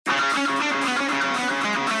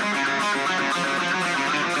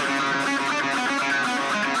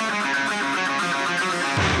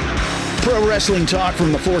Pro wrestling talk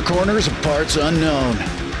from the four corners of parts unknown.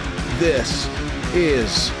 This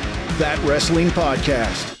is That Wrestling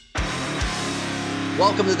Podcast.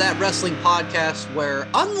 Welcome to That Wrestling Podcast, where,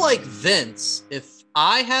 unlike Vince, if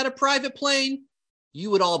I had a private plane,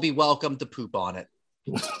 you would all be welcome to poop on it.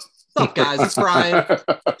 What's up, guys? It's Brian.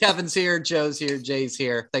 Kevin's here. Joe's here. Jay's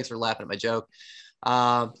here. Thanks for laughing at my joke. We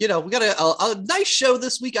got a nice show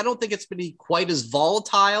this week. I don't think it's been quite as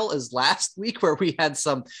volatile as last week, where we had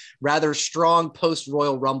some rather strong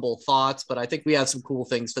post-Royal Rumble thoughts, but I think we have some cool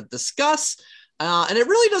things to discuss. And it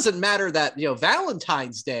really doesn't matter that,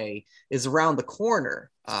 Valentine's Day is around the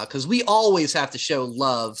corner, because we always have to show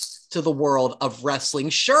love to the world of wrestling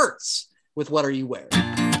shirts with What Are You Wearing?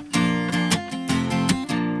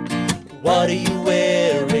 What are you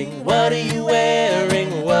wearing? What are you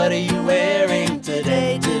wearing? What are you wearing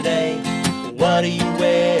today? What are you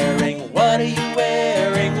wearing? What are you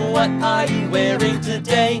wearing? What are you wearing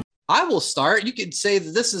today? I will start. You could say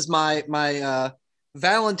that this is my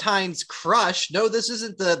Valentine's crush. No, this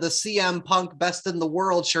isn't the CM Punk Best in the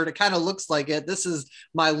World shirt. It kind of looks like it. This is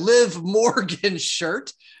my Liv Morgan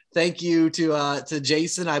shirt. Thank you to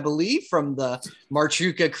Jason, I believe, from the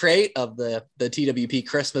Marchuka crate of the TWP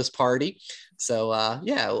Christmas party. So,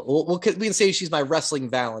 we can say she's my wrestling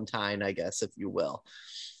Valentine, I guess, if you will.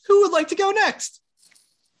 Who would like to go next?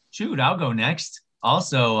 Shoot, I'll go next.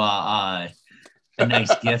 Also, a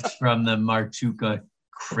nice gift from the Marchuka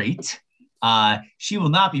crate. She will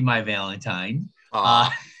not be my Valentine.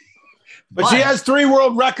 But she has 3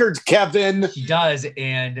 world records, Kevin. She does,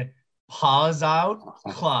 and paws out,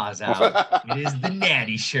 claws out. It is the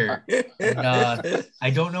Natty shirt. And, I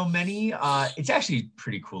don't know many. It's actually a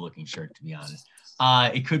pretty cool looking shirt, to be honest.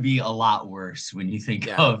 It could be a lot worse when you think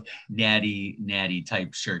of natty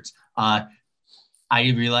type shirts. I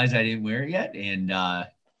realized I didn't wear it yet, and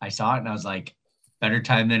I saw it, and I was like, better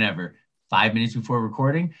time than ever. 5 minutes before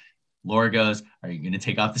recording, Laura goes, "Are you going to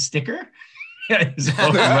take off the sticker?" So right before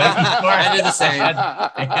I did the same.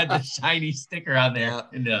 I had the shiny sticker on there. Yeah.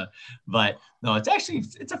 And, but no, it's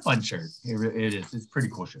a fun shirt. It is. It's a pretty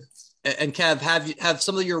cool shirt. And Kev, have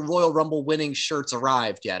some of your Royal Rumble winning shirts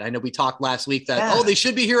arrived yet? I know we talked last week that, they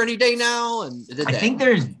should be here any day now. And I think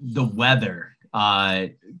there's the weather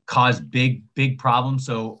caused big problems.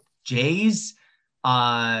 So Jay's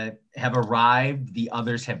have arrived. The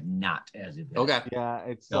others have not as of yet. Okay. Yeah,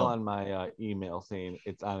 it's still on my email saying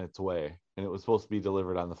it's on its way, and it was supposed to be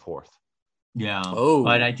delivered on the 4th. Yeah. Oh,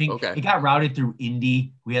 but I think it got routed through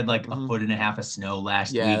Indy. We had like a foot and a half of snow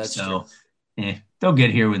last week, so they'll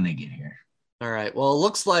get here when they get here. All right. Well, it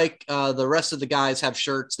looks like the rest of the guys have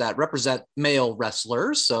shirts that represent male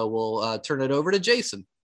wrestlers, so we'll turn it over to Jason.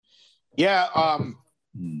 Yeah.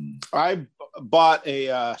 I bought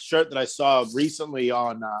a shirt that I saw recently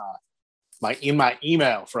on my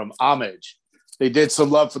email from Homage. They did some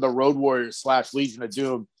love for the Road Warriors / Legion of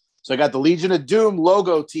Doom. So I got the Legion of Doom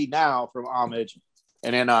logo tee now from Homage.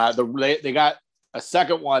 And then they got a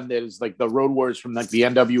second one that is like the Road Warriors from like the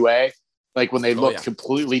NWA, like when they look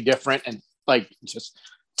completely different and like just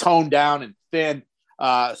toned down and thin.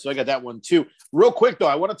 So I got that one too. Real quick though,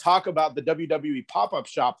 I want to talk about the WWE pop-up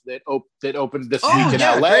shop that opened this week in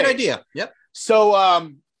LA. Great idea. Yep. So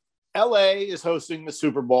LA is hosting the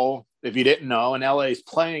Super Bowl, if you didn't know, and LA is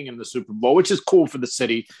playing in the Super Bowl, which is cool for the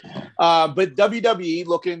city. But WWE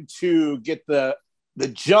looking to get the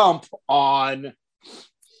jump on,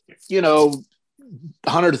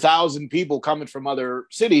 100,000 people coming from other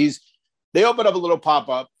cities. They opened up a little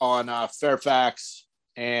pop-up on Fairfax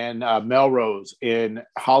and Melrose in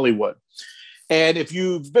Hollywood. And if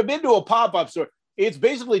you've been to a pop-up store, it's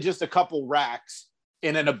basically just a couple racks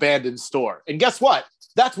in an abandoned store. And guess what?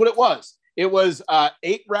 That's what it was. It was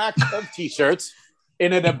 8 racks of T-shirts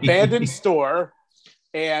in an abandoned store.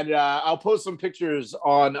 And I'll post some pictures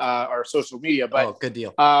on our social media. But good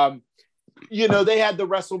deal. They had the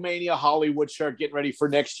WrestleMania Hollywood shirt getting ready for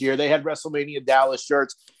next year. They had WrestleMania Dallas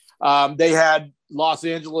shirts. They had Los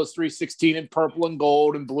Angeles 316 in purple and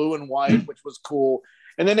gold and blue and white, which was cool.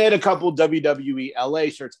 And then they had a couple WWE LA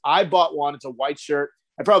shirts. I bought one. It's a white shirt.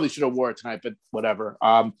 I probably should have wore it tonight, but whatever.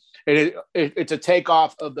 It's a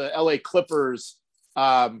takeoff of the LA Clippers,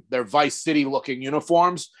 their Vice City looking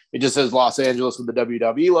uniforms. It just says Los Angeles with the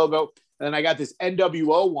WWE logo. And then I got this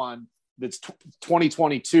NWO one that's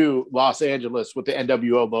 2022 Los Angeles with the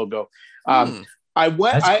NWO logo.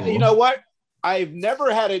 You know what? I've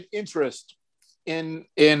never had an interest in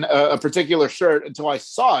a particular shirt until I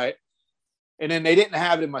saw it, and then they didn't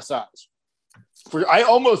have it in my size. I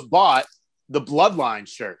almost bought the Bloodline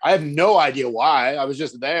shirt. I have no idea why. I was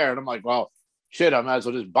just there, and I'm like, well, shit, I might as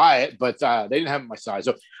well just buy it. But they didn't have it in my size.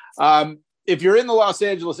 So if you're in the Los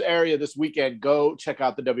Angeles area this weekend, go check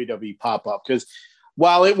out the WWE pop-up, because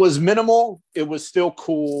while it was minimal, it was still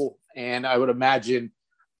cool. And I would imagine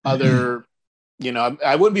other,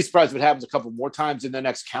 I wouldn't be surprised if it happens a couple more times in the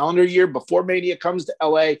next calendar year before Mania comes to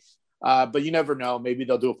LA. But you never know. Maybe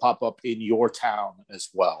they'll do a pop-up in your town as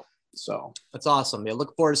well. So that's awesome. Yeah,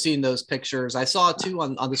 look forward to seeing those pictures. I saw too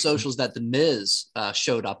on the socials that The Miz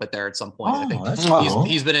showed up at there at some point. I think that's cool.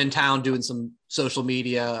 he's been in town doing some social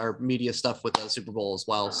media or media stuff with the Super Bowl as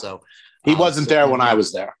well. So he wasn't there when I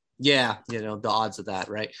was there. Yeah, the odds of that,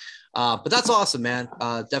 right? But that's awesome, man.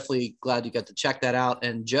 Definitely glad you got to check that out.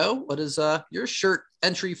 And Joe, what is your shirt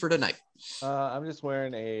entry for tonight? I'm just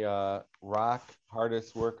wearing a Rock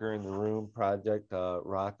Hardest Worker in the Room Project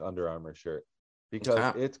Rock Under Armour shirt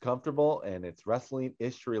because it's comfortable and it's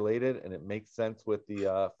wrestling-ish related, and it makes sense with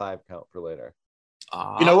the 5 count for later.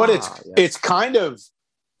 You know what? It's kind of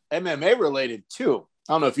MMA related too.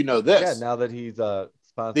 I don't know if you know this. Yeah, now that he's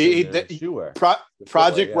sponsoring the shoe wear.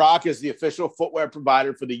 Project Rock is the official footwear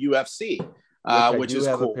provider for the UFC, which is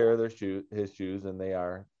cool. A pair of his shoes, and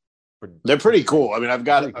they're pretty cool. I mean, I've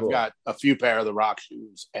got a few pair of the Rock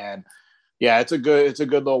shoes, and yeah, it's a good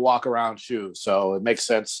little walk around shoe. So it makes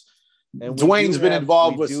sense. And Dwayne's been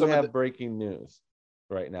involved with some of the breaking news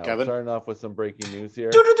right now. Kevin? Starting off with some breaking news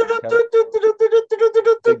here. The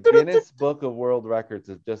Guinness Book of World Records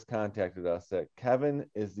has just contacted us that Kevin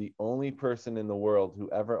is the only person in the world who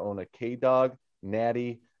ever owned a K-Dog,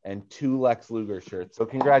 Natty, and 2 Lex Luger shirts. So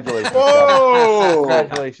congratulations. Whoa!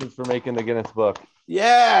 Congratulations for making the Guinness Book.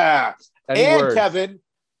 Yeah. Any words? Kevin,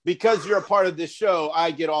 because you're a part of this show,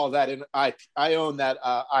 I get all that, and I own that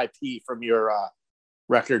IP from your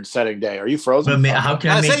record-setting day. Are you frozen? But how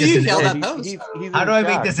can I make this? How do I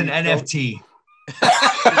make this an NFT?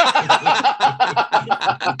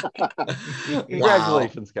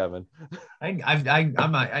 Congratulations, Kevin.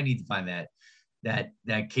 I need to find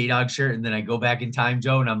that K-Dog shirt, and then I go back in time,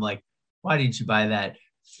 Joe, and I'm like, why didn't you buy that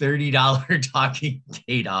 $30 talking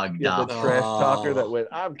K-Dog dog? The trash talker that went,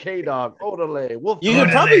 I'm K-Dog, Odele. You can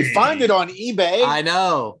probably find it on eBay. I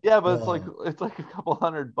know. Yeah, but it's like a couple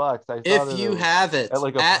 $100. If you have it at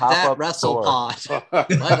that WrestlePod,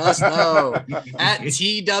 let us know. At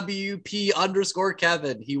TWP_Kevin.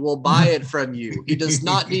 He will buy it from you. He does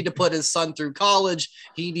not need to put his son through college.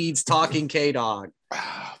 He needs talking K-Dog.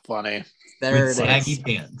 Funny. There with it saggy is.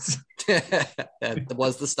 pants. That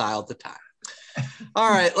was the style at the time. All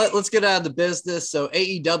right, let's get out of the business. So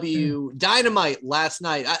AEW Dynamite last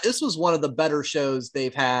night. This was one of the better shows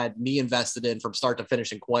they've had me invested in from start to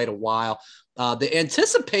finish in quite a while. The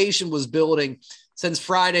anticipation was building since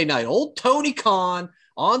Friday night. Old Tony Khan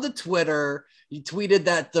on the Twitter, he tweeted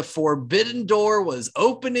that the Forbidden Door was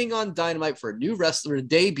opening on Dynamite for a new wrestler to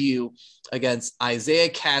debut against Isaiah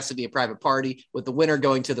Cassidy, a Private Party, with the winner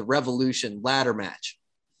going to the Revolution ladder match.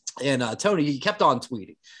 And Tony, he kept on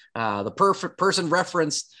tweeting. The perfect person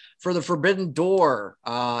referenced for the Forbidden Door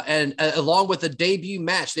and along with the debut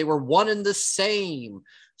match, they were one and the same.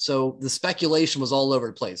 So the speculation was all over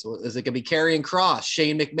the place. Is it going to be Karrion Kross,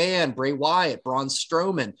 Shane McMahon, Bray Wyatt, Braun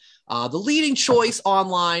Strowman? The leading choice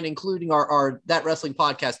online, including our That Wrestling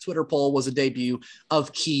Podcast Twitter poll, was a debut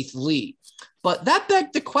of Keith Lee. But that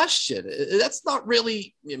begged the question. That's not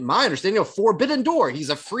really, in my understanding, a Forbidden Door.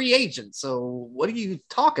 He's a free agent. So what are you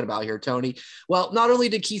talking about here, Tony? Well, not only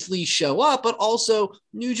did Keith Lee show up, but also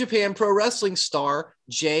New Japan Pro Wrestling star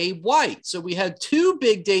Jay White. So we had 2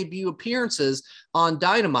 big debut appearances on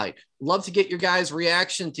Dynamite. Love to get your guys'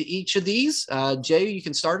 reaction to each of these. Jay, you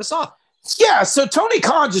can start us off. Yeah, so Tony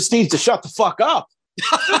Khan just needs to shut the fuck up.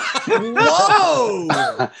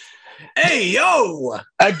 Whoa! Hey, yo!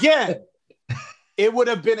 Again. It would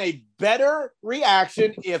have been a better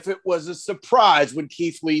reaction if it was a surprise when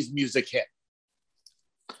Keith Lee's music hit.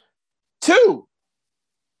 2,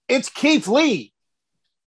 it's Keith Lee.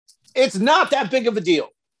 It's not that big of a deal.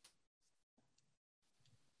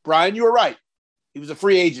 Brian, you were right. He was a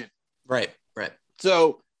free agent. Right.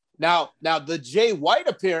 So now the Jay White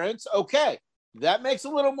appearance, okay, that makes a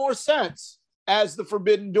little more sense as the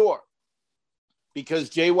Forbidden Door because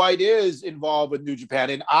Jay White is involved with New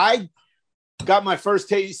Japan. And I got my first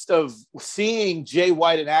taste of seeing Jay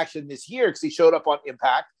White in action this year because he showed up on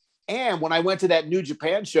Impact. And when I went to that New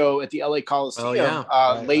Japan show at the LA Coliseum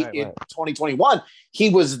late in 2021,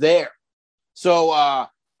 he was there. So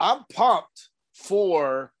I'm pumped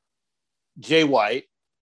for Jay White.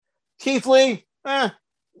 Keith Lee,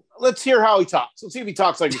 let's hear how he talks. Let's see if he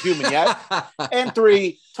talks like a human yet. And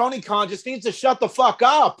 3, Tony Khan just needs to shut the fuck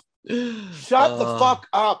up. Shut the fuck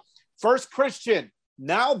up. First Christian,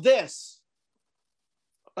 now this.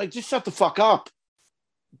 Like, just shut the fuck up.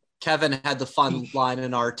 Kevin had the fun line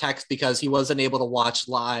in our text because he wasn't able to watch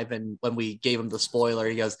live. And when we gave him the spoiler,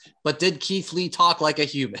 he goes, but did Keith Lee talk like a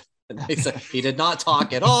human? And they said he did not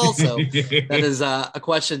talk at all. So that is a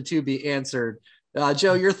question to be answered.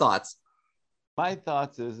 Joe, your thoughts? My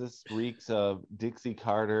thoughts is this reeks of Dixie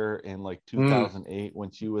Carter in like 2008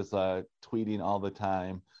 when she was tweeting all the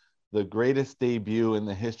time, the greatest debut in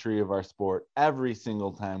the history of our sport every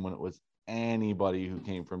single time when it was anybody who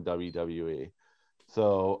came from WWE.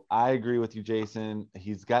 So I agree with you, Jason.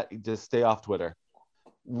 He's got just stay off Twitter.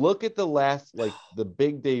 Look at the last, like the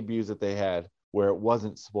big debuts that they had where it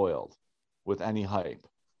wasn't spoiled with any hype.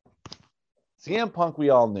 CM Punk, we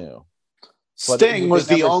all knew. Sting was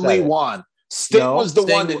the only one. Sting was the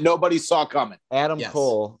one that nobody saw coming. Adam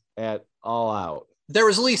Cole at All Out. There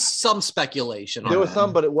was at least some speculation. There was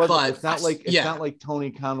some, but it wasn't. It's not like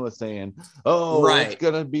Tony Khan was saying, "Oh, it's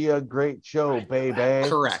gonna be a great show, baby."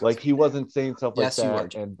 Correct. Like he wasn't saying stuff like that. You were.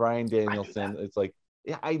 And Bryan Danielson, it's like,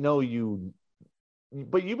 yeah, I know you,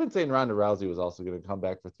 but you've been saying Ronda Rousey was also going to come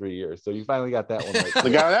back for 3 years, so you finally got that one right.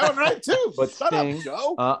 They got that one right too. But Sting,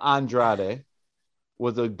 Andrade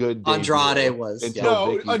was a good debut. Andrade was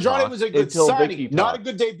Andrade was a good signing, not a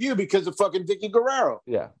good debut because of fucking Vicky Guerrero.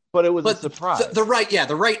 Yeah, but it was a surprise. The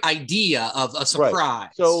right idea of a surprise. Right.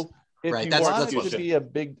 So if you that's want it to be a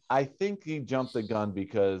big, I think he jumped the gun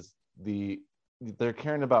because they're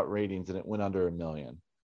caring about ratings and it went under 1 million.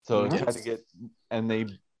 So it had to get, and they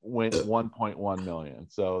went 1.1 million.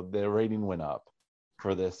 So the rating went up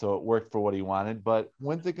for this. So it worked for what he wanted. But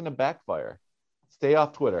when's it going to backfire? Stay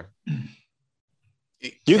off Twitter.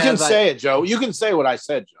 You can say it, Joe. You can say what I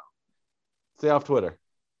said, Joe. Stay off Twitter.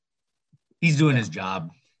 He's doing his job.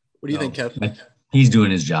 What do you think, Kev? He's doing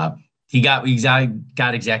his job. He got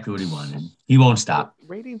exactly what he wanted. He won't stop.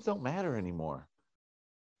 Ratings don't matter anymore.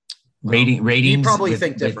 Ratings. You probably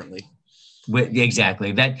think differently.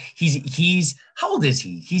 Exactly. That he's how old is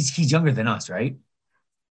he? He's younger than us, right?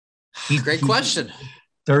 Great question.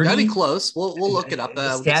 30. Gotta be close. We'll look it up.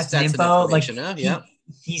 Stats and info. Like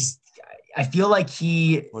he's. I feel like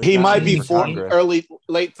he might be late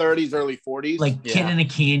 30s, early 40s. Like kid in a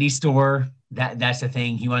candy store. That's the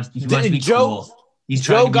thing. He wants to be Joe, cool.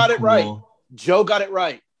 Joe got it right. Joe got it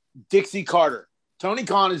right. Dixie Carter. Tony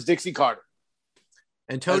Khan is Dixie Carter.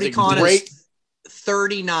 And Tony Khan is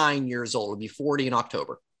 39 years old. He'll be 40 in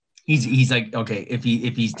October. He's like, okay, if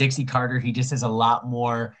he's Dixie Carter, he just has a lot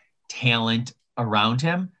more talent around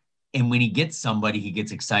him. And when he gets somebody, he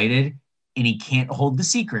gets excited and he can't hold the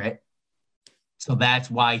secret. So that's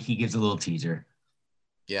why he gives a little teaser.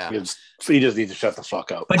 Yeah, he just needs to shut the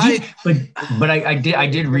fuck up. But I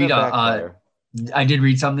did read I did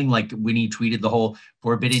read something like when he tweeted the whole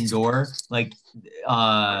Forbidden Door, like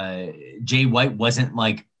Jay White wasn't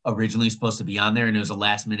like originally supposed to be on there, and it was a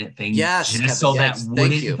last minute thing. Yes, that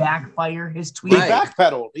wouldn't backfire his tweet. He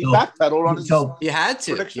backpedaled. He backpedaled on his. So he had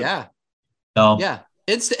to. Prediction. Yeah. So yeah.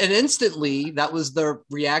 Instantly, that was the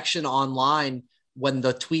reaction online when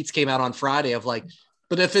the tweets came out on Friday of like,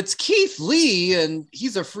 but if it's Keith Lee and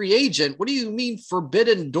he's a free agent, what do you mean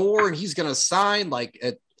Forbidden Door and he's going to sign? Like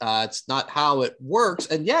it's not how it works.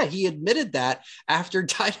 And yeah, he admitted that after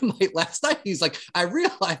Dynamite last night. He's like, I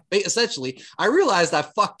realized I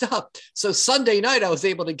fucked up. So Sunday night I was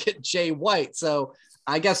able to get Jay White. So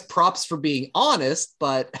I guess props for being honest,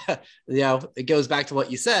 but it goes back to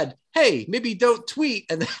what you said. Hey, maybe don't tweet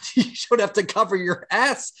and then you don't have to cover your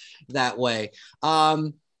ass that way.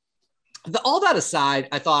 All that aside,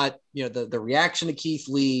 I thought, the reaction to Keith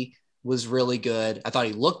Lee was really good. I thought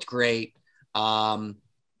he looked great. The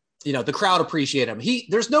crowd appreciated him.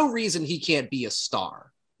 There's no reason he can't be a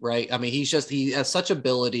star, right? I mean, he has such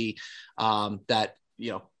ability that,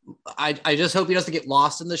 I just hope he doesn't get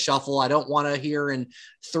lost in the shuffle. I don't want to hear in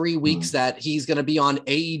 3 weeks that he's going to be on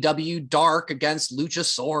AEW Dark against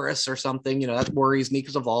Luchasaurus or something. That worries me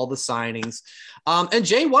because of all the signings. And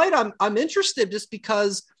Jay White, I'm interested just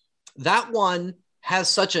because that one has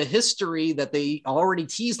such a history that they already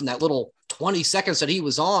teased in that little 20 seconds that he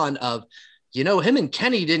was on of, him and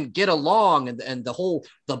Kenny didn't get along and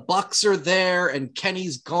the Bucks are there and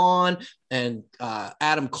Kenny's gone and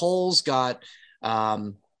Adam Cole's got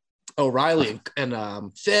O'Reilly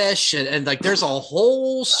and Fish and like there's a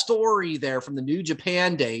whole story there from the New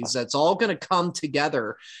Japan days that's all going to come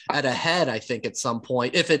together at a head, I think, at some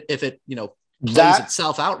point if it plays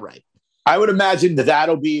itself outright. I would imagine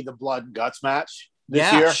that'll be the blood and guts match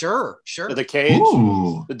this year. Sure. The cage,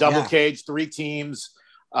 the double cage, 3 teams.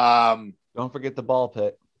 Don't forget the ball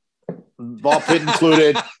pit. Ball pit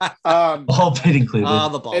included. Ball pit included.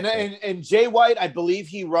 The ball pit. And Jay White, I believe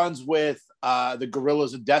he runs with the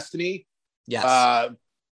Gorillas of Destiny. Yes.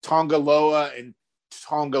 Tonga Loa and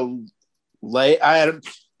Tonga Lay.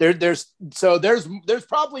 There's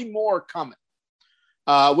probably more coming,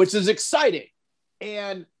 which is exciting.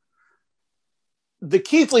 And the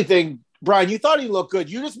Keith Lee thing, Brian, you thought he looked good.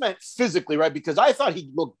 You just meant physically, right? Because I thought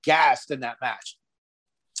he looked gassed in that match.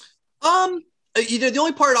 The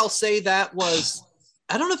only part I'll say that was,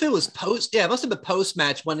 I don't know if it was post. Yeah, it must have been post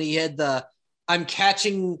match when he had I'm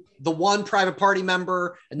catching the one Private Party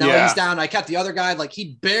member, and now he's down. I kept the other guy. Like,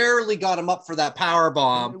 he barely got him up for that power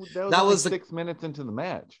bomb. That was 6 minutes into the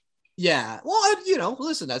match. Yeah. Well,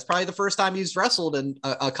 listen, that's probably the first time he's wrestled in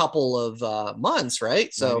a couple of months,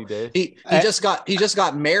 right? So he just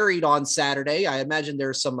got married on Saturday. I imagine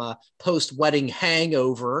there's some post-wedding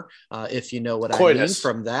hangover, if you know what I mean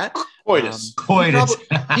from that. Coitus.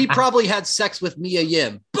 He probably had sex with Mia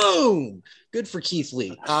Yim. Boom. Good for Keith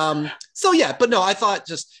Lee. But no, I thought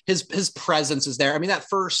just his presence is there. I mean, that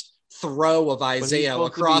first throw of Isaiah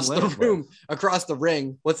across the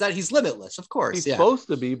ring. What's that? He's limitless, of course. He's supposed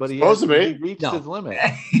to be, but he reached his limit.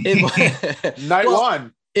 Night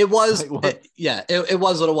one. It was what it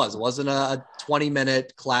was. It wasn't a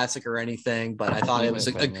 20-minute classic or anything, but I thought it was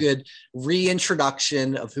a good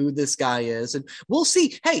reintroduction of who this guy is. And we'll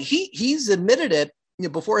see. Hey, he's admitted it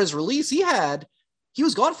before his release. He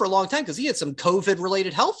was gone for a long time because he had some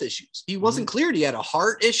COVID-related health issues. He wasn't cleared. He had a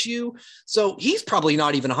heart issue. So he's probably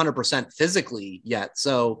not even 100% physically yet.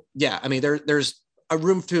 So, yeah, I mean, there's a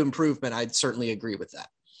room to improvement. I'd certainly agree with that.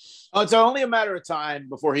 It's only a matter of time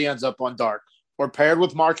before he ends up on Dark or paired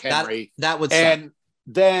with Mark Henry. That would and suck.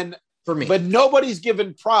 Then for me. But nobody's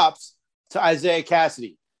given props to Isaiah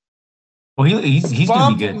Cassidy. Well, he's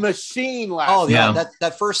going to be good. Machine last. Oh yeah,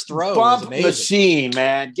 that first throw was amazing. Machine,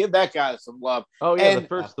 man, give that guy some love. Oh yeah, the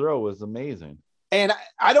first throw was amazing. And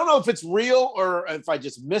I don't know if it's real or if I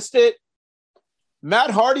just missed it. Matt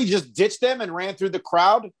Hardy just ditched them and ran through the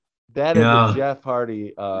crowd. That is a Jeff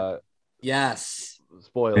Hardy. Yes.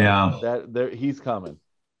 Spoiler. Yeah. He's coming.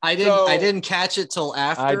 I didn't catch it till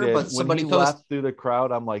after, but somebody left through the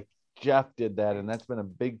crowd. I'm like, Jeff did that, and that's been a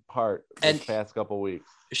big part this past couple of weeks.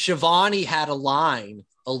 Shivani had a line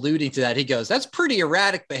alluding to that. He goes, "That's pretty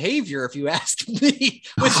erratic behavior, if you ask me,"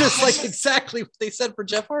 which is like exactly what they said for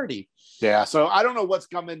Jeff Hardy. Yeah, so I don't know what's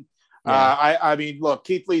coming. Yeah. I mean, look,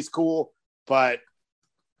 Keith Lee's cool, but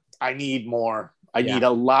I need more. I need a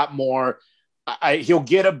lot more. He'll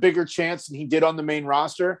get a bigger chance than he did on the main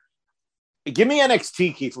roster. Give me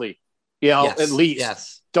NXT Keith Lee, at least.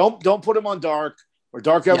 Yes. Don't put him on Dark or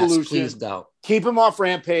Dark Evolution. Please don't. Keep him off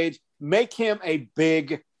Rampage. Make him a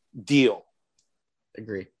big deal.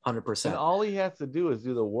 Agree, 100%. And all he has to do is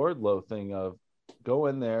do the Wardlow thing of go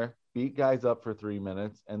in there, beat guys up for 3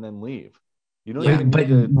 minutes, and then leave. You don't but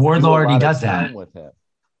Wardlow already does that with him.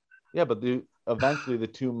 Yeah, but eventually the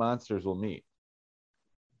two monsters will meet.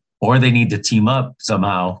 Or they need to team up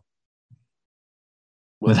somehow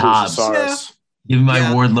with Hobbs. Give me my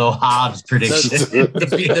Wardlow Hobbs prediction.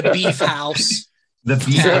 The beef house. The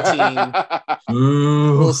beef team.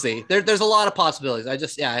 We'll see. There's a lot of possibilities.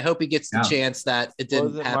 I hope he gets the chance that it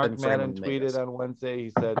didn't happen. Mark Madden tweeted on Wednesday.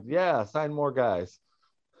 He said, sign more guys.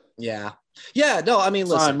 Yeah. No, I mean,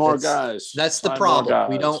 listen, sign more guys. That's the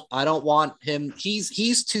problem. I don't want him.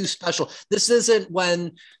 He's too special. This isn't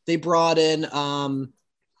when they brought in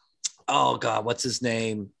oh God, what's his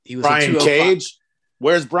name? He was Brian Cage.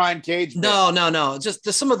 Where's Brian Cage? No.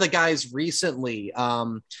 Just some of the guys recently.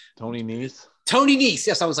 Tony Nese. Tony Nese.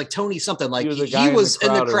 Yes, I was like Tony something. Like he was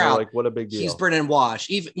in the crowd. Like, what a big deal. He's Brennan Wash.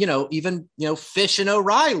 Even Fish and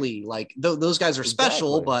O'Reilly. Like those guys are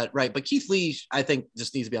special, but Keith Lee, I think,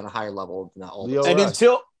 just needs to be on a higher level than all.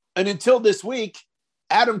 And until this week,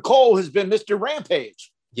 Adam Cole has been Mr.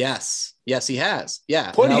 Rampage. Yes, he has.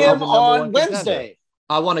 Yeah, put him on Wednesday.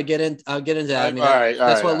 I want to get into that. I mean,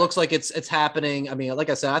 that's what it looks like. It's happening. I mean, like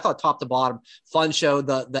I said, I thought top to bottom fun show.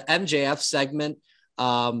 The MJF segment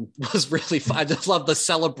was really fun. I just love the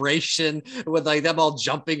celebration with like them all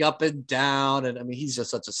jumping up and down. And I mean, he's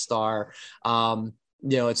just such a star.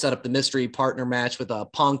 It set up the mystery partner match with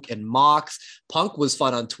Punk and Mox. Punk was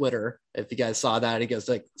fun on Twitter. If you guys saw that, he goes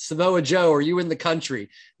like, "Samoa Joe, are you in the country?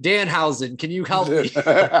 Danhausen, can you help me?" So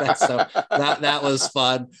that was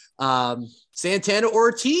fun. Santana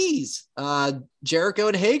Ortiz, Jericho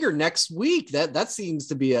and Hager next week. That seems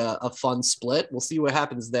to be a fun split. We'll see what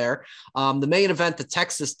happens there. The main event, the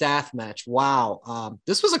Texas Death Match. Wow.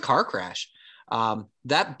 This was a car crash.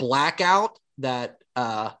 That blackout that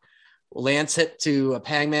Lance hit to a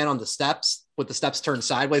Hangman on the steps with the steps turned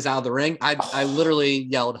sideways out of the ring, I literally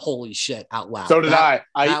yelled, "Holy shit!" out loud. So did I.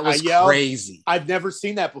 That was yelled, crazy. I've never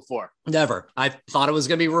seen that before. Never. I thought it was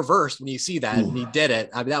going to be reversed when you see that, and he did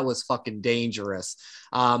it. I mean, that was fucking dangerous.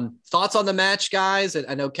 Thoughts on the match, guys?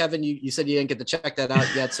 I know, Kevin, you said you didn't get to check that out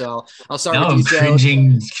yet, so I'll start with you, Joe. I'm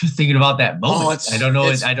cringing just thinking about that moment. Oh, I don't know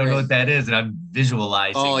what that is, and I'm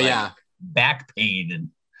visualizing. Oh, yeah. Back pain and.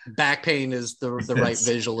 Back pain is the right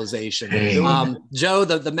visualization. Pain. Joe,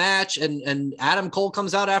 the match and Adam Cole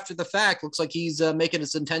comes out after the fact. Looks like he's making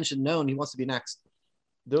his intention known. He wants to be next.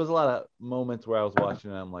 There was a lot of moments where I was watching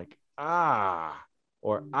and I'm like,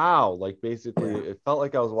 or ow. Like basically it felt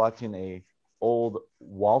like I was watching a old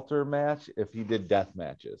Walter match if he did death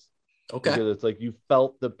matches. Okay. Because it's like you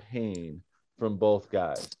felt the pain from both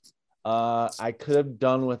guys. I could have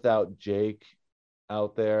done without Jake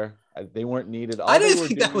out there. They weren't needed. I didn't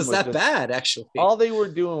think that was that bad, actually. All they were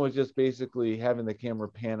doing was just basically having the camera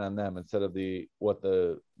pan on them instead of what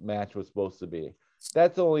the match was supposed to be.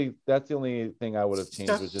 That's the only thing I would have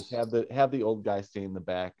changed, was just have the old guy stay in the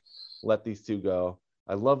back, let these two go.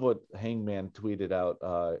 I love what Hangman tweeted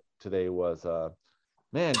out today was,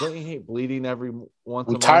 man, don't you hate bleeding every once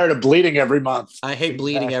a month? I'm tired of bleeding every month. I hate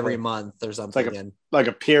bleeding every month or something. Like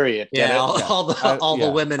a period. Yeah, all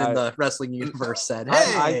the women in the wrestling universe said,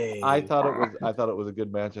 "Hey." I thought it was a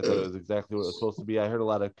good match. I thought it was exactly what it was supposed to be. I heard a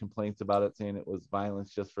lot of complaints about it, saying it was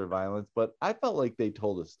violence just for violence, but I felt like they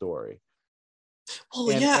told a story. Oh,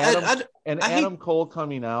 yeah. Adam Cole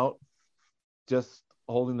coming out, just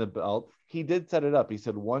holding the belt, he did set it up. He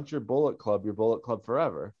said, once you're Bullet Club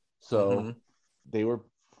forever. So they were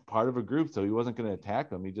part of a group, so he wasn't going to attack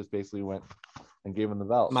them. He just basically went and gave him the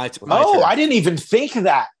belt. My turn. I didn't even think of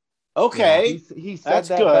that. Okay, yeah, he said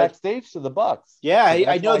that backstage to the Bucks. Yeah,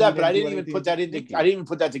 I know that, but I didn't even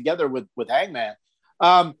put that together with Hangman.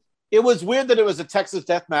 It was weird that it was a Texas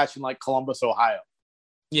death match in like Columbus, Ohio.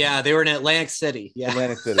 Yeah, they were in Atlantic City. Yeah,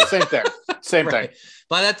 Atlantic City. Same thing.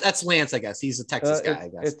 But that's Lance, I guess. He's a Texas guy.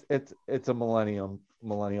 I guess it's a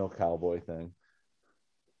millennial cowboy thing.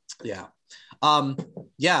 Yeah.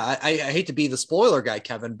 I hate to be the spoiler guy,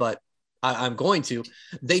 Kevin, but I'm going to.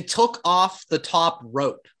 They took off the top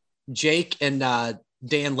rope, Jake and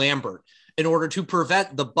Dan Lambert, in order to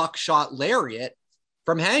prevent the buckshot lariat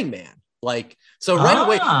from Hangman. Like, so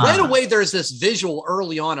right away, there's this visual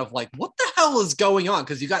early on of like, what the hell is going on?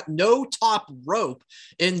 Because you got no top rope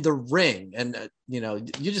in the ring, and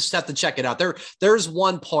you just have to check it out. There's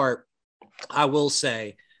one part I will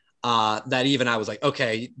say that even I was like,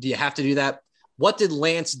 okay, do you have to do that? What did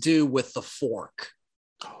Lance do with the fork?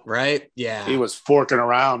 Right? Yeah, he was forking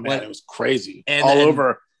around, man. It was crazy, and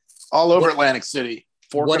all over Atlantic City.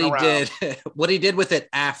 What he did with it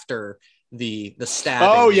after the stabbing.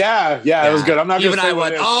 Oh yeah, it was good. I'm not even gonna say I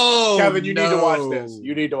went, oh, Kevin, you need to watch this.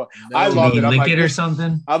 You need to watch. I loved it. I'm like, or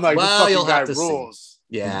something. I'm like, well, this you'll guy have to rules.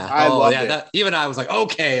 See. Yeah, I loved it. Even I was like,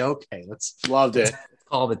 okay, let's loved it.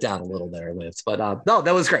 Calm it down a little there, Lance. But no,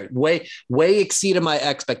 that was great. Way exceeded my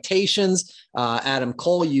expectations. Adam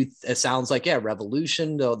Cole, it sounds like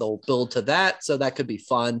Revolution. They'll build to that, so that could be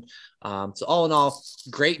fun. So all in all,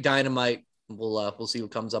 great Dynamite. We'll see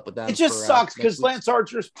what comes up with that. It just sucks because Lance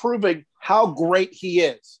Archer's proving how great he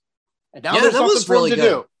is, and now there's nothing for him to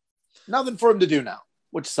do. Nothing for him to do now,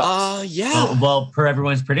 which sucks. Well, per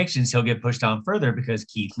everyone's predictions, he'll get pushed down further because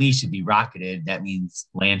Keith Lee should be rocketed. That means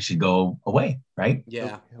Lance should go away, right?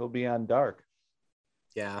 Yeah, he'll be on Dark.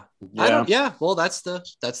 Yeah. Well, that's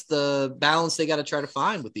the balance they got to try to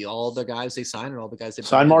find with all the guys they sign and all the guys they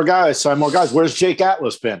sign more guys. Where's Jake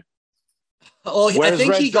Atlas been? Oh, I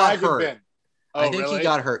think he got hurt. Oh, I think he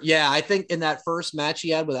got hurt. Yeah, I think in that first match he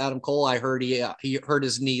had with Adam Cole, I heard he hurt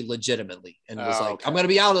his knee legitimately and was like, okay, I'm going to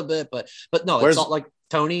be out a bit, but no, it's not like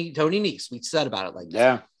Tony Nese. We said about it like that.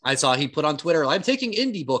 Yeah. I saw he put on Twitter, I'm taking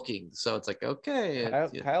indie bookings. So it's like, okay.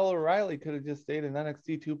 Kyle O'Reilly could have just stayed in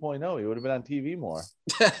NXT 2.0. He would have been on TV more.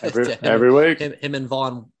 every week. Him and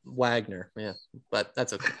Von Wagner. Yeah, but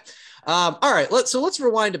that's okay. All right. Let's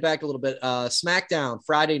rewind it back a little bit. SmackDown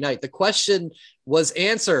Friday night. The question was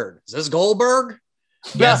answered. Is this Goldberg?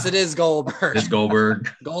 Yes, it is Goldberg. It's Goldberg.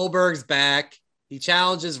 Goldberg's back. He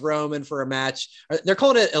challenges Roman for a match. They're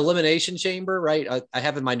calling it Elimination Chamber, right? I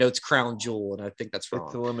have in my notes Crown Jewel, and I think that's wrong.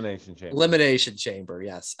 It's Elimination Chamber. Elimination Chamber,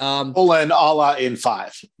 yes. A la in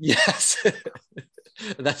 5. Yes.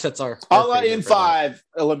 that's our a la in 5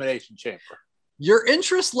 Elimination Chamber. Your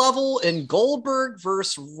interest level in Goldberg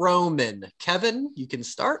versus Roman. Kevin, you can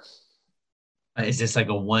start. Is this like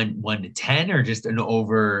a 1 to 10 or just an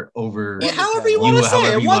over? Yeah, however you want to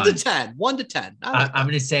say it. 1 to 10. 1 to 10. I'm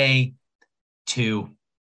going to say 2.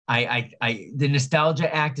 The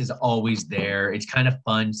nostalgia act is always there. It's kind of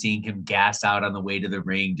fun seeing him gas out on the way to the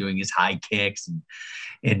ring, doing his high kicks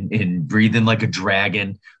and breathing like a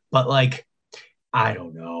dragon. But like, I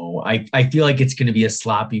don't know. I feel like it's going to be a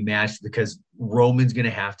sloppy match because Roman's going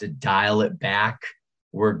to have to dial it back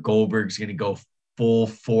where Goldberg's going to go full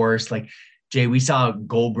force. Like, Jay, we saw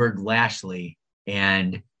Goldberg Lashley,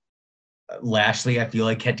 and Lashley, I feel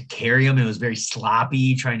like, had to carry him. It was very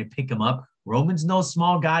sloppy trying to pick him up. Roman's no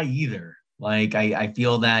small guy either. Like, I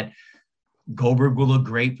feel that Goldberg will look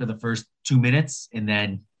great for the first 2 minutes, and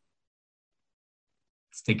then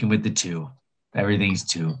sticking with the 2. Everything's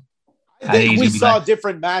 2. I think we saw a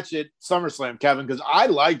different match at SummerSlam, Kevin, because I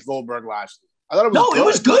liked Goldberg Lashley. I thought it was it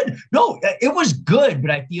was good. No, it was good,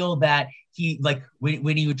 but I feel that he, like,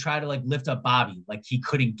 when he would try to like lift up Bobby, like he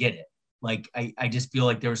couldn't get it. Like, I just feel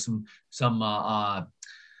like there was some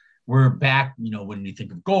we're back, when we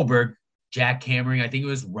think of Goldberg, jackhammering. I think it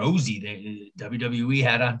was Rosie that WWE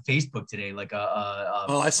had on Facebook today, like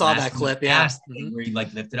I saw that clip, yeah, where he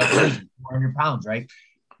like lifted up 400 pounds, right?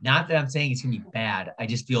 Not that I'm saying it's gonna be bad. I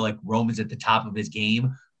just feel like Roman's at the top of his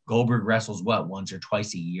game. Goldberg wrestles once or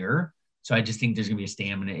twice a year, so I just think there's gonna be a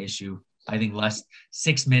stamina issue. I think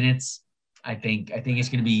 6 minutes. I think it's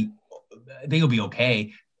gonna be. I think it'll be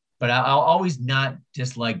okay, but I'll always not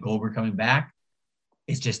dislike Goldberg coming back.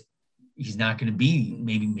 It's just he's not going to be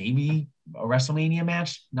maybe a WrestleMania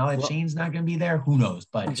match. Now that Shane's not going to be there, who knows?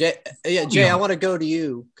 But Jay, I want to go to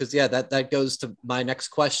you because that goes to my next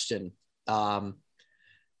question. Goldberg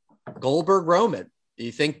Roman.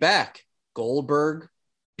 You think back, Goldberg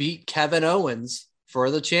beat Kevin Owens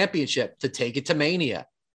for the championship to take it to Mania.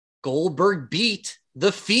 Goldberg beat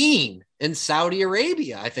The Fiend in Saudi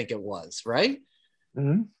Arabia, I think it was, right?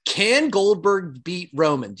 Mm-hmm. Can Goldberg beat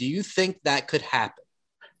Roman? Do you think that could happen?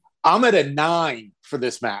 I'm at a 9 for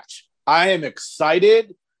this match. I am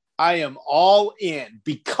excited. I am all in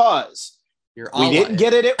because we didn't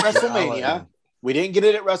get it at WrestleMania. We didn't get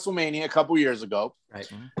it at WrestleMania a couple years ago. Right.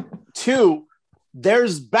 2,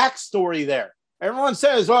 there's backstory there. Everyone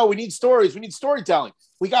says, "Oh, we need stories. We need storytelling."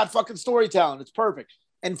 We got fucking storytelling. It's perfect.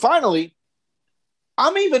 And finally,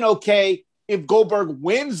 I'm even okay if Goldberg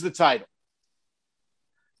wins the title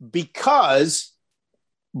because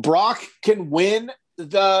Brock can win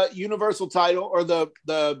the Universal title or the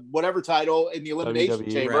whatever title in the Elimination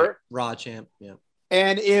WWE, Chamber. Right. Raw champ. Yeah.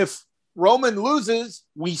 And if Roman loses,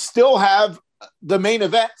 we still have the main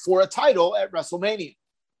event for a title at WrestleMania.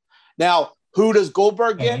 Now, who does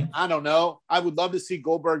Goldberg get? I don't know. I would love to see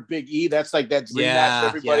Goldberg Big E. That's like that dream match for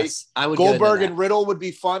everybody. Yes. I would Goldberg and Riddle would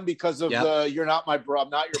be fun because of the "you're not my bro, I'm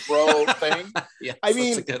not your bro" thing. Yes, I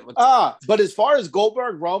mean, but as far as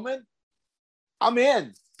Goldberg Roman, I'm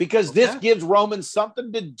in because this gives Roman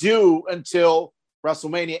something to do until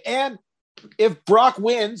WrestleMania. And if Brock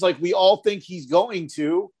wins, like we all think he's going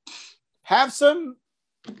to, have some,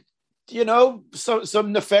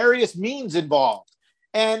 some nefarious means involved.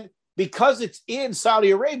 And because it's in Saudi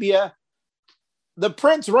Arabia, the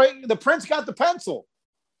prince got the pencil.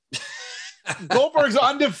 Goldberg's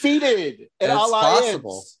undefeated. That's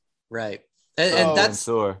possible. Right. And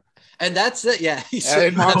that's it. Yeah.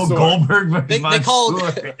 Goldberg. They call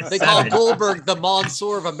Goldberg the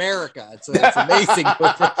Mansoor of America. It's amazing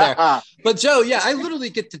over there. But Joe, I literally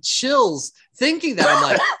get the chills thinking that. I'm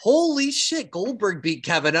like, holy shit, Goldberg beat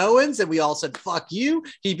Kevin Owens, and we all said, fuck you.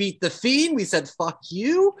 He beat The Fiend. We said, fuck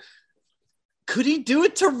you. Could he do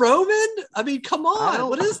it to Roman? I mean, come on.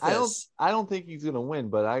 What is this? I don't think he's going to win,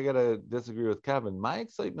 but I got to disagree with Kevin. My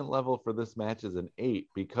excitement level for this match is an 8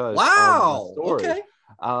 because of the story. Okay.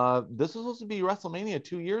 This was supposed to be WrestleMania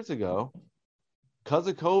 2 years ago because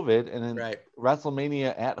of COVID, and then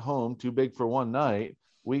WrestleMania at home, too big for one night.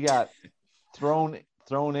 We got thrown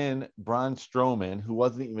in Braun Strowman, who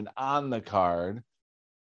wasn't even on the card,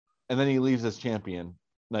 and then he leaves as champion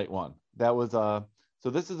night 1. That was so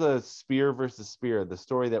this is a spear versus spear, the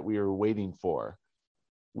story that we were waiting for.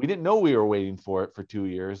 We didn't know we were waiting for it for 2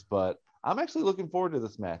 years, but I'm actually looking forward to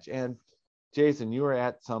this match. And Jason, you were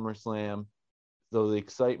at SummerSlam, so the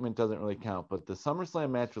excitement doesn't really count, but the SummerSlam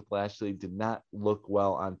match with Lashley did not look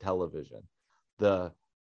well on television. The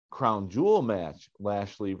Crown Jewel match,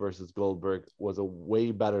 Lashley versus Goldberg, was a way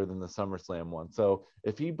better than the SummerSlam one. So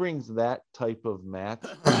if he brings that type of match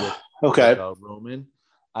with Roman,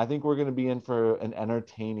 I think we're going to be in for an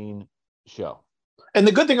entertaining show. And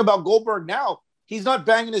the good thing about Goldberg now, he's not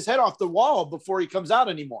banging his head off the wall before he comes out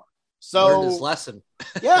anymore. So learned his lesson.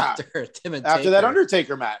 Yeah. after that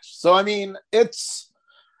Undertaker match. So, I mean, it's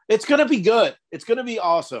going to be good. It's going to be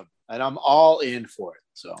awesome. And I'm all in for it.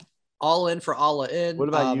 So all in for Alla in. What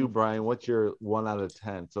about you, Brian? What's your 1 out of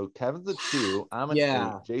 10? So Kevin's a 2. I'm an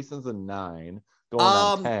 8. Jason's a 9. Going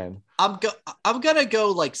on 10. I'm gonna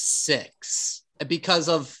go like 6 because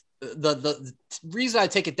of the reason I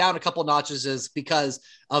take it down a couple notches is because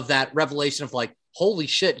of that revelation of like, holy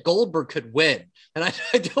shit, Goldberg could win. And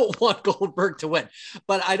I don't want Goldberg to win,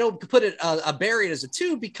 but I don't put it bury it as a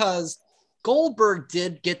 2 because Goldberg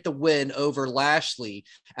did get the win over Lashley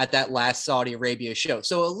at that last Saudi Arabia show.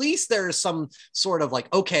 So at least there's some sort of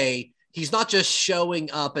like, okay, he's not just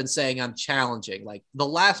showing up and saying I'm challenging. Like the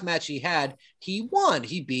last match he had, he won.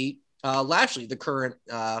 He beat Lashley, the current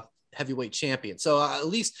heavyweight champion. So at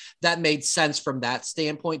least that made sense from that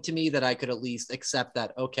standpoint to me, that I could at least accept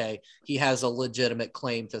that, okay, he has a legitimate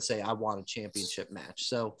claim to say, I want a championship match.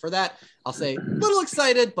 So for that, I'll say a little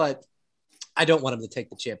excited, but I don't want him to take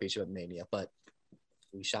the championship at Mania, but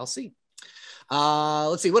we shall see.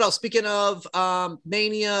 Let's see what else. Speaking of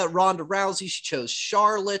Mania, Ronda Rousey, she chose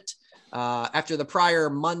Charlotte. After the prior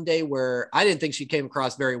Monday where I didn't think she came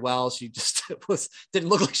across very well. She just didn't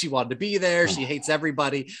look like she wanted to be there. She hates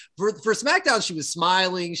everybody. For SmackDown, she was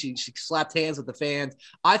smiling. She slapped hands with the fans.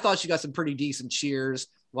 I thought she got some pretty decent cheers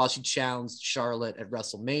while she challenged Charlotte at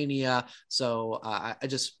WrestleMania. So I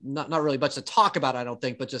just not really much to talk about, I don't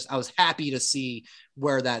think, but just I was happy to see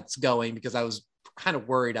where that's going because I was kind of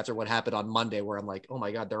worried after what happened on Monday where I'm like, oh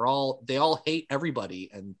my God, they all hate everybody.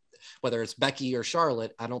 And whether it's Becky or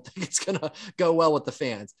Charlotte, I don't think it's going to go well with the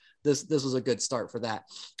fans. This was a good start for that.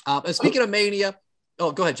 And speaking of Mania,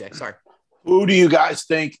 oh, go ahead, Jay. Sorry. Who do you guys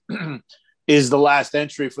think is the last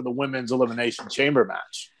entry for the Women's Elimination Chamber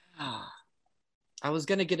match? I was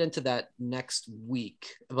going to get into that next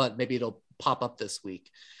week, but maybe it'll pop up this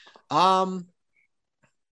week. Let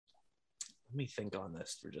me think on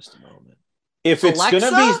this for just a moment. If it's going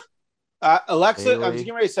to be Alexa, Bailey. I was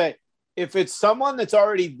getting ready to say, if it's someone that's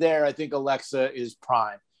already there, I think Alexa is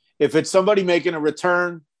prime. If it's somebody making a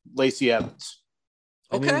return, Lacey Evans.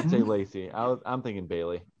 Okay. I didn't say Lacey. I'm thinking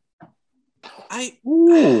Bailey.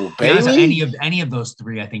 Bailey? Any of those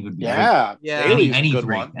three, I think would be yeah. great. Bailey's Any a good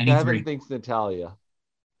three. one. Any Kevin three. thinks Natalia.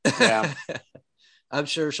 Yeah. I'm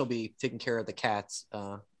sure she'll be taking care of the cats.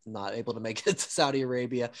 Not able to make it to Saudi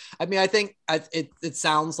Arabia. I mean, I think it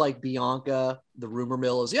sounds like Bianca, the rumor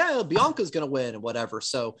mill is, Bianca's going to win and whatever.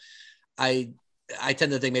 So I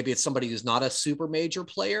tend to think maybe it's somebody who's not a super major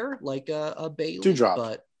player like a Bailey.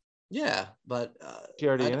 Doudrop. But She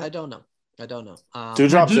already in it? I don't know.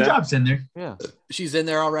 Doudrop's in there. Yeah. She's in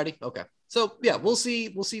there already. Okay. So yeah, we'll see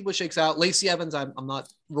what shakes out. Lacey Evans, I'm not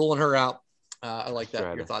ruling her out. I like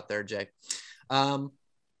that. Your thought there, Jay.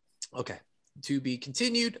 Okay. To be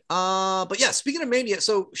continued. But yeah, speaking of Mania,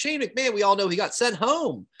 so Shane McMahon, we all know he got sent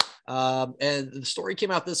home. And the story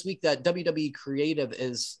came out this week that WWE Creative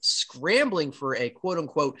is scrambling for a quote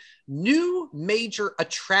unquote new major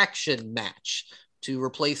attraction match to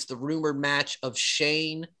replace the rumored match of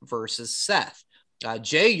Shane versus Seth.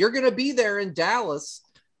 Jay, you're going to be there in Dallas,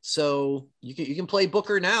 so you can play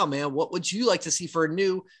Booker now, man. What would you like to see for a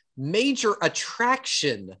new major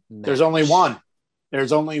attraction match? There's only one.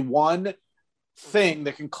 There's only one thing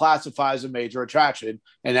that can classify as a major attraction,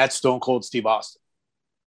 and that's Stone Cold Steve Austin.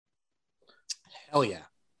 Hell yeah.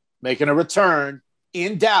 Making a return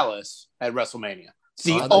in Dallas at WrestleMania. It's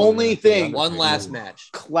the only thing one last match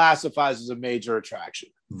classifies as a major attraction.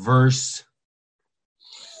 Verse.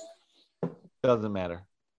 Doesn't matter.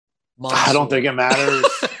 Mansoor. I don't think it matters.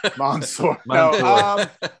 Mansoor. No.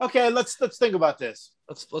 Okay, let's think about this.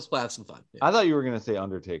 Let's have some fun. Yeah. I thought you were going to say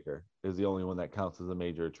Undertaker is the only one that counts as a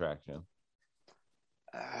major attraction.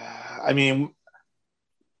 I mean,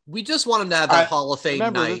 we just want him to have that Hall of Fame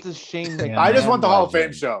night. This is Shane Yeah, McMahon. I just want the Hall of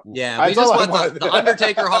Fame show. Yeah, we just want the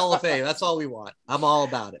Undertaker Hall of Fame. That's all we want. I'm all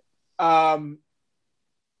about it.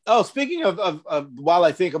 Speaking of while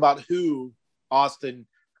I think about who Austin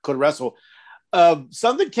could wrestle,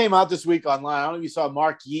 something came out this week online. I don't know if you saw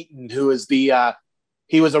Mark Yeaton, who is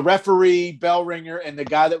he was a referee, bell ringer, and the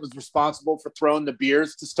guy that was responsible for throwing the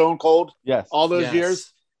beers to Stone Cold. Yes. All those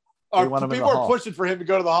years. People are Hall. pushing for him to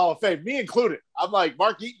go to the Hall of Fame, me included. I'm like,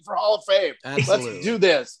 Mark Eaton for Hall of Fame. Absolutely. Let's do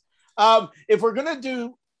this. If we're gonna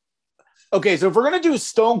do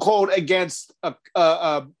Stone Cold against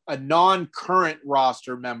a non-current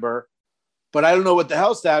roster member, but I don't know what the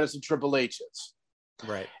hell status of Triple H is.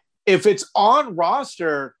 Right. If it's on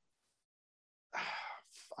roster,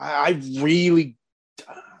 I really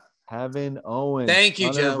Kevin Owens. Thank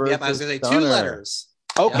you, Joe. Yep, I was gonna say Stunner. 2 letters.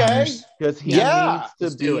 okay. Because he Yeah.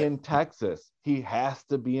 needs to be in Texas. He has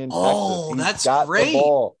to be in Oh, Texas. that's got great. The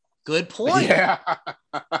ball. Good point. Yeah.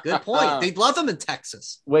 Good point. They love him in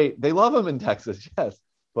Texas. Wait, they love him in Texas, yes.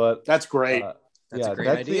 But That's great. That's a great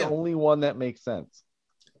idea. The only one that makes sense.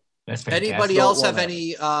 That's fantastic. Anybody else have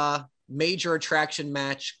any major attraction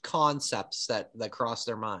match concepts that cross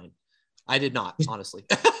their mind? I did not, honestly.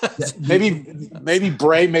 maybe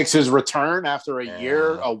Bray makes his return after a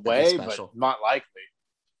year away, but not likely.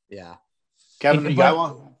 Yeah. Kevin, you got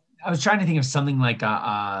one? I was trying to think of something like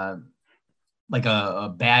a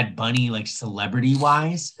Bad Bunny, like celebrity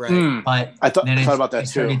wise. Right. But I thought about that I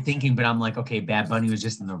started too. thinking, but I'm like, okay, Bad Bunny was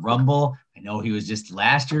just in the Rumble. I know he was just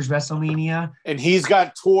last year's WrestleMania. And he's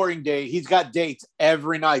got touring day. He's got dates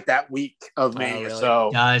every night that week of Mania. Really?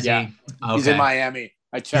 So Does yeah, he? he's Okay. in Miami.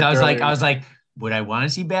 I checked. I was earlier. like, would I want to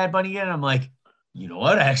see Bad Bunny again? I'm like, you know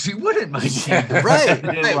what? I actually wouldn't mind seeing Yeah, Bad right,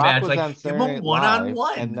 Bunny in right. a Rock match. was Like, on give Saturday him Night one-on-one.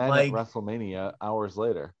 Live, and then Like, at WrestleMania hours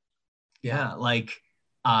later. yeah, like,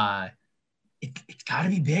 it's got to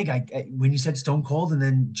be big. I when you said Stone Cold and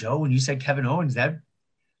then Joe, when you said Kevin Owens, that'd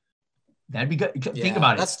be good. Yeah, Think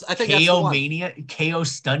about that's- it. I think that's the KO one. Mania, KO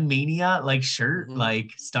Stun Mania, like shirt, Mhm.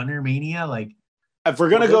 like Stunner Mania, like if we're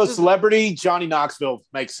gonna go This is- celebrity, Johnny Knoxville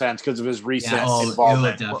makes sense because of his recent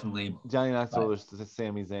involvement. definitely. Johnny Knoxville was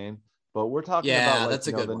Sami Zayn, but we're talking Yeah, about that's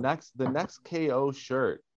a good the one. next KO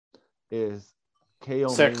shirt is KO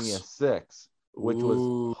 6. Mania 6, which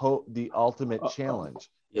Ooh. was the Ultimate Challenge.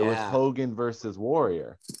 It was Yeah. Hogan versus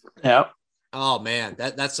Warrior. Yeah. Oh man,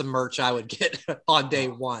 that's some merch I would get on day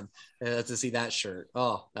one to see that shirt.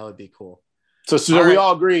 Oh, that would be cool. So All we right.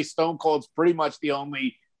 all agree Stone Cold's pretty much the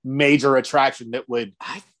only major attraction that would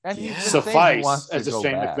And he's Yeah. just saying he suffice wants to as a go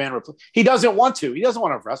Shane back. McMahon replacement. He doesn't want to. He doesn't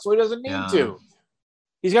want to wrestle. He doesn't need Yeah. to.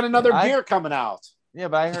 He's got another I- gear coming out. Yeah,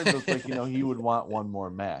 but I heard he would want one more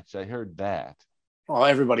match. I heard that. Well,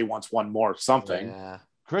 everybody wants one more something. Yeah.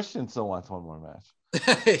 Christian still wants one more match.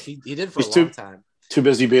 he did for He's a long time. Too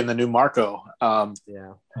busy being the new Marco.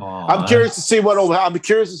 Yeah. I'm curious to see what'll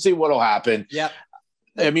happen. Yep.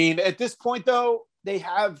 I mean, at this point, though, they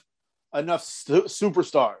have enough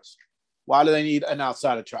superstars. Why do they need an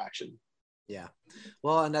outside attraction? Yeah.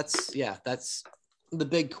 Well, and that's the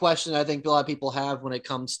big question I think a lot of people have when it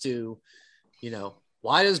comes to,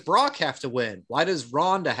 why does Brock have to win? Why does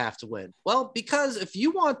Ronda have to win? Well, because if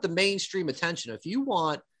you want the mainstream attention, if you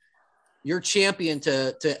want your champion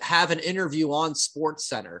to have an interview on Sports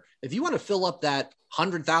Center, if you want to fill up that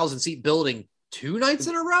 100,000 seat building 2 nights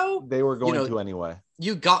in a row, They were going to anyway.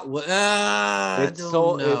 you got They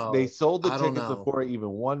sold the I don't tickets know. before even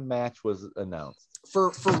one match was announced.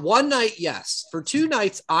 For one night, yes. For 2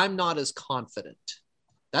 nights, I'm not as confident.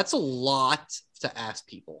 That's a lot to ask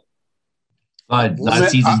people.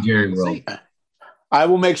 Last season, Jerry World. I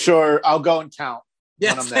will make sure I'll go and count.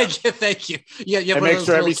 Yes, when I'm there. thank you. Yeah, And one of make those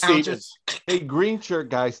sure every little seat counters. is. Hey, green shirt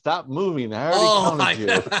guy, stop moving. I Oh, already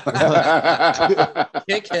my counted you.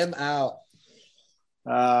 Kick him out.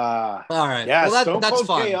 Yeah, All right. Well, Stone that's Cold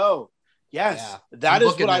fun. KO. Yes, Yeah. that I'm is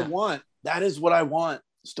looking what I at- want. That is what I want.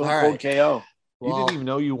 Stone All Cold right. KO. You Well, didn't even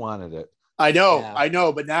know you wanted it. I know,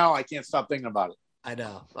 Yeah. but now I can't stop thinking about it. I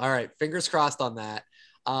know. All right. Fingers crossed on that.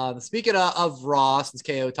 Speaking of Raw, since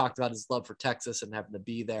KO talked about his love for Texas and having to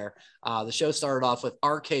be there, the show started off with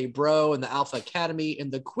RK Bro and the Alpha Academy in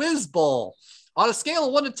the Quiz Bowl. On a scale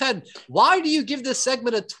of 1 to 10, why do you give this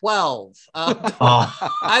segment a 12?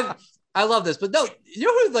 I love this, but no, you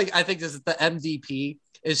know who I think this is the MVP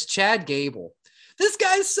is Chad Gable. This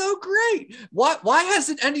guy's so great. Why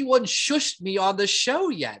hasn't anyone shushed me on the show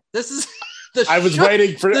yet? This is I was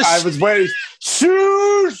waiting.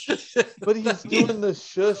 Shoosh! But he's doing the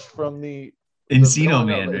shush from the Encino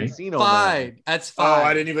Man, right? Encino Man. Fine. That's Oh, fine.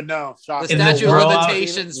 I didn't even know. The Shocking. statute of Bro,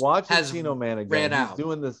 limitations Watch has Encino Man again. ran He's out.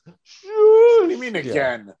 doing this. What do you mean Yeah.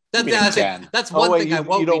 again? That's, You mean that's, again? that's Oh, one wait, thing I you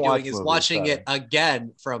won't be don't watch doing is movies, watching it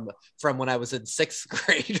again from when I was in 6th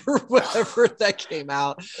grade or whatever that came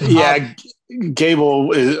out. Yeah, Gable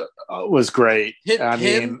was great. Him- I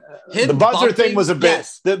mean, him the buzzer bumping- thing was a bit.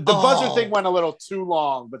 yes. The buzzer Oh. thing went a little too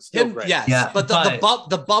long, but still great. Yes, Yeah, but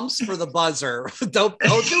the bumps for the buzzer. don't do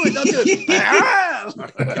it. Don't do it.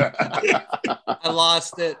 I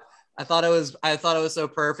lost it. I thought it was so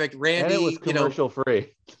perfect. Randy, And it was commercial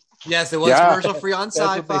free. yes, it was Yeah. commercial free on That's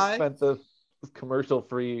what they Sci-Fi. spent the commercial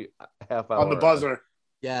free half hour On the buzzer.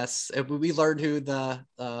 Yes, and we learned who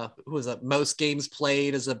who was it most games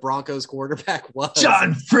played as a Broncos quarterback was.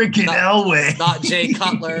 John freaking Elway. Not Jay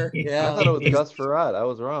Cutler. I Yeah, thought it was Gus Farad. I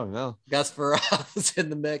was wrong. No. Gus Farad was in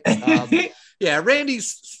the mix. Yeah,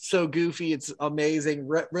 Randy's so goofy. It's amazing.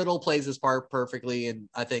 Riddle plays his part perfectly. And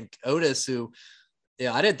I think Otis, who,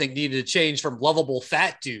 I didn't think needed to change from lovable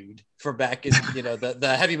fat dude from back in,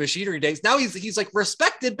 the heavy machinery days. Now he's like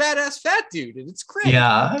respected badass fat dude. And it's great.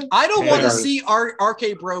 Yeah. I don't want Yeah. to see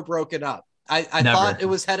RK Bro broken up. I Never. thought it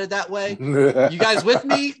was headed that way. You guys with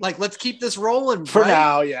me? Like, let's keep this rolling. For right?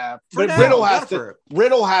 now, yeah. For But now,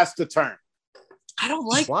 Riddle has to turn. I don't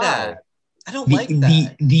like Why? that. I don't like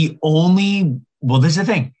that. This is the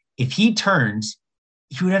thing. If he turns,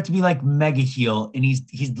 he would have to be like mega heel, and he's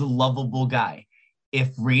the lovable guy. If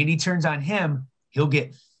Randy turns on him, he'll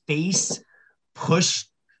get face pushed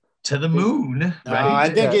to the moon, right? I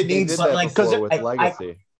think it needs because with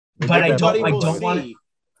Legacy.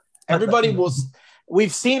 Everybody will.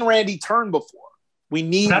 We've seen Randy turn before. We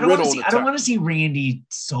need Riddle to turn. I don't want to see Randy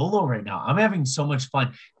solo right now. I'm having so much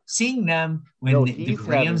fun seeing them when the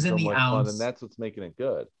Grams and the ounce, and that's what's making it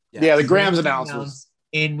good. Yeah, the Grams and ounces.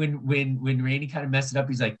 And when Randy kind of messed it up,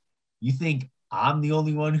 he's like, "You think I'm the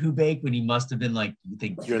only one who baked?" When he must have been like, "You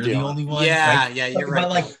think you're the only one?" Yeah, right? yeah, you're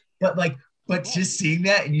right. But just seeing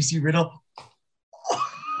that and you see Riddle,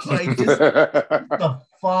 like just the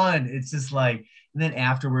fun. It's just like, and then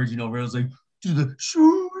afterwards, Riddle's like, do the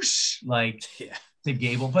swoosh, like to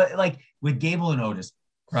Gable. But like with Gable and Otis,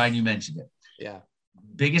 Brian, you mentioned it. Yeah.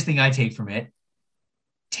 Biggest thing I take from it,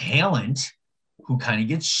 talent, who kind of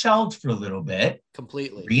gets shelved for a little bit.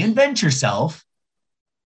 Completely. Reinvent yourself.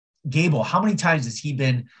 Gable, how many times has he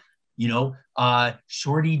been,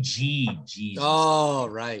 Shorty G? Jesus. Oh,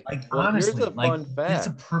 right. Like, honestly, that's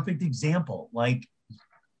a perfect example. Like,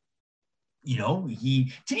 did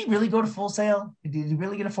he really go to Full Sail? Did he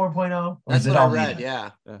really get a 4.0? That's what I read,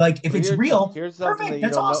 yeah. Like, if it's real, here's perfect.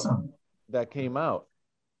 That's awesome. That came out.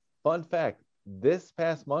 Fun fact, this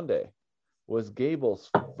past Monday was Gable's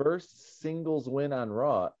first singles win on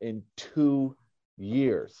Raw in 2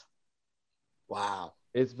 years. Wow.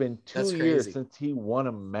 It's been 2 years since he won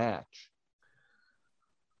a match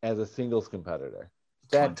as a singles competitor.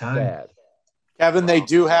 That's sad. Kevin, they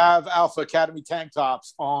do have Alpha Academy tank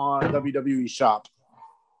tops on WWE Shop.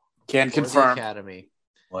 Can confirm. Academy.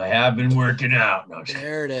 Well, I have been working out. No,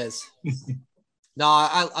 there it is. No,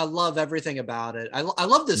 I love everything about it. I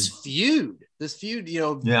love this feud. This feud,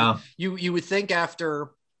 yeah. You would think after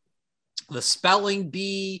the spelling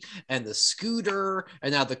bee and the scooter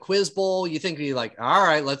and now the quiz bowl, you think you're like, all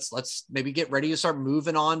right, let's maybe get ready to start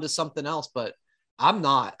moving on to something else. But I'm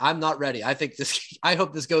not ready. I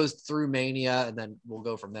hope this goes through Mania and then we'll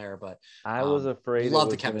go from there. But I was afraid it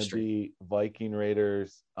was going to be Viking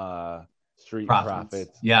Raiders, Street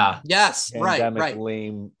Profits. Yeah. Yes. Right.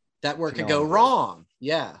 Lame. That where it could go wrong.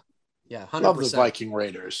 Yeah. 100%. Love the Viking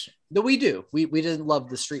Raiders. No, we do. We didn't love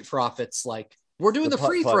the Street Profits. Like, we're doing the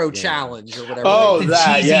free throw challenge or whatever. Oh,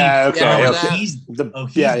 that, cheesy, yeah, okay. He's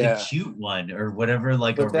the cute one or whatever,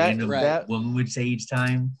 like but random woman would say each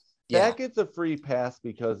time. That gets a free pass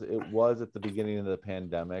because it was at the beginning of the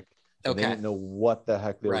pandemic. Okay. They didn't know what the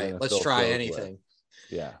heck they were going to Let's try anything.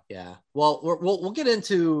 With. Yeah. Well, we'll get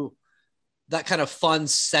into that kind of fun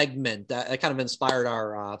segment that kind of inspired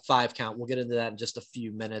our 5 count. We'll get into that in just a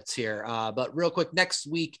few minutes here. But real quick, next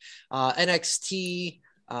week, NXT,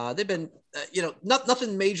 they've been,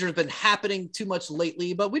 nothing major has been happening too much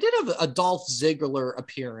lately, but we did have a Dolph Ziggler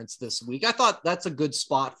appearance this week. I thought that's a good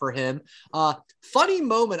spot for him. Funny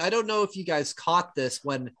moment. I don't know if you guys caught this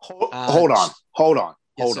when. Hold on.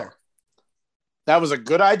 That was a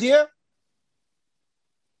good idea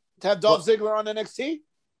to have Dolph Ziggler on NXT.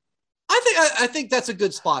 I think that's a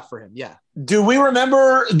good spot for him. Yeah. Do we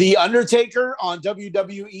remember The Undertaker on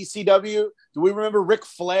WWECW? Do we remember Ric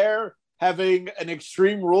Flair having an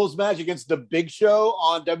Extreme Rules match against the Big Show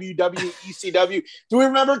on WWECW? Do we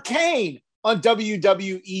remember Kane on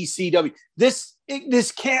WWECW?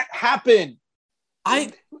 This can't happen.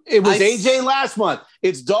 It was AJ last month.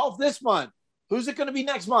 It's Dolph this month. Who's it going to be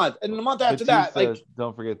next month? And the month after that.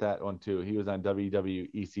 Don't forget that one too. He was on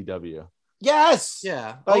WWECW. Yes.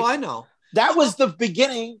 Yeah. I know. That was the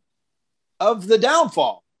beginning of the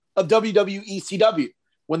downfall of WWECW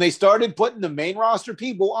when they started putting the main roster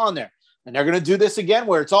people on there. And they're going to do this again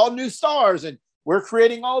where it's all new stars and we're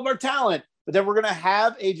creating all of our talent. But then we're going to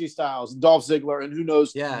have AJ Styles and Dolph Ziggler and who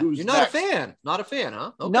knows who's You're not next. a fan. Not a fan,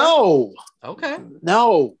 huh? Okay. No. Okay.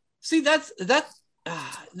 No. See, that's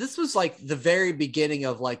this was like the very beginning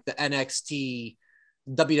of like the NXT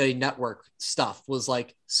WWE Network stuff was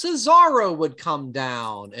like Cesaro would come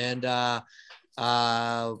down and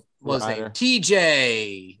what was name?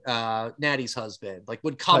 TJ, Natty's husband, like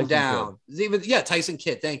would come down. Tyson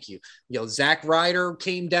Kidd, thank you. Zack Ryder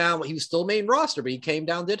came down. He was still main roster, but he came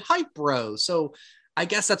down, did Hype Bro. So I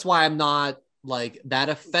guess that's why I'm not like that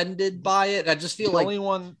offended by it. I just feel the only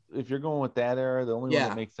one, if you're going with that era, the only one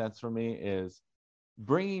that makes sense for me is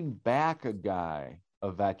bringing back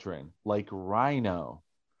a veteran like Rhino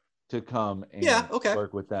to come and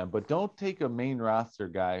work with them, but don't take a main roster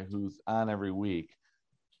guy who's on every week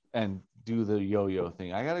and do the yo-yo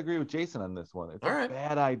thing. I gotta agree with Jason on this one. It's a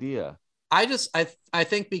bad idea. I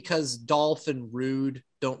think because Dolph and Rude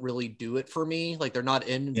don't really do it for me, like they're not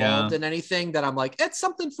involved in anything, that I'm like, it's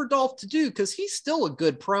something for Dolph to do because he's still a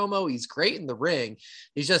good promo. He's great in the ring.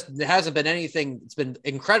 There hasn't been anything. It's been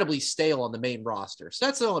incredibly stale on the main roster. So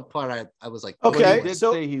that's the only part I was like, okay. He did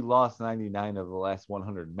say he lost 99 of the last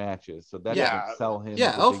 100 matches, so that doesn't sell him.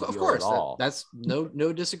 Yeah, of course. That's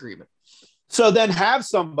no disagreement. So then have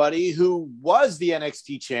somebody who was the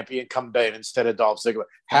NXT champion come in instead of Dolph Ziggler.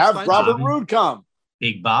 Have Robert Roode come.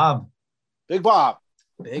 Big Bob. Look how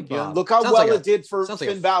it did for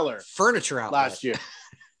Finn Balor. Furniture outlet last year.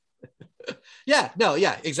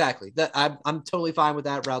 Exactly. That I'm totally fine with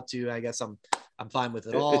that route too. I guess I'm fine with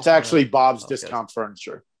it all. It's actually Bob's Discount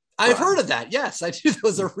Furniture. I've heard of that. Yes, I knew that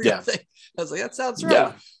was a real thing. I was like, that sounds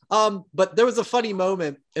right. Yeah. But there was a funny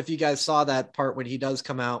moment, if you guys saw that part, when he does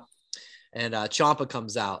come out. And Ciampa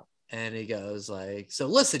comes out and he goes like, so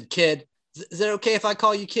listen, kid, is it okay if I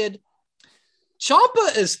call you kid?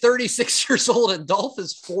 Ciampa is 36 years old and Dolph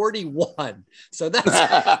is 41. So that's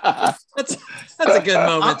a good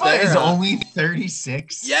moment Ciampa there. Is only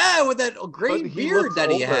 36. Yeah, with that great beard that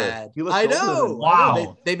he had. I know.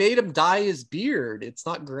 Wow. They made him dye his beard. It's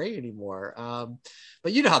not gray anymore.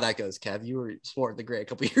 But you know how that goes, Kev. You were sporting the gray a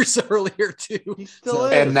couple years earlier too. He still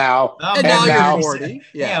is. And now you're 40.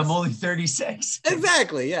 Yeah, I'm only 36.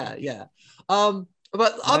 Exactly. Yeah. But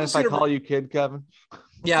I'm if I call you kid, Kevin.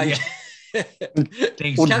 Yeah.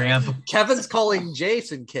 Thanks, Grandpa. Kevin's calling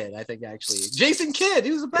Jason kid, I think, actually. Jason Kidd.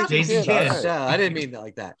 He was a Jason Kidd. Yeah, I didn't mean that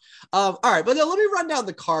like that. All right, but then let me run down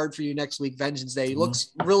the card for you next week. Vengeance Day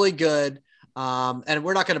looks really good. And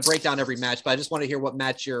we're not going to break down every match, but I just want to hear what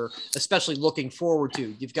match you're especially looking forward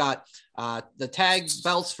to. You've got the tag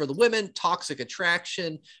belts for the women, Toxic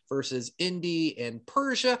Attraction versus Indy and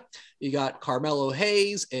Persia. You got Carmelo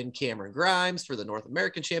Hayes and Cameron Grimes for the North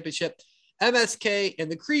American Championship. MSK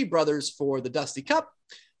and the Creed brothers for the Dusty Cup.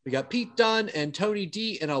 We got Pete Dunne and Tony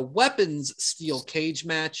D in a weapons steel cage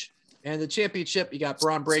match. And the championship, you got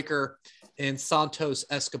Braun Breaker and Santos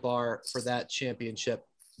Escobar for that championship.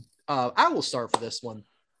 I will start for this one.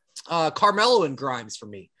 Carmelo and Grimes for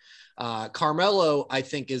me. Carmelo, I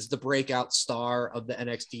think, is the breakout star of the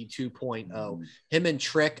NXT 2.0. Him and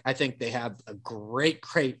Trick, I think they have a great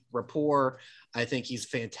rapport. I think he's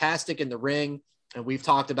fantastic in the ring. And we've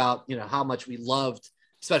talked about, how much we loved,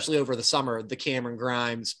 especially over the summer, the Cameron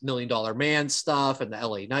Grimes $1 Million Man stuff and the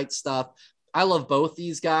LA Knight stuff. I love both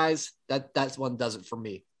these guys. That's one does it for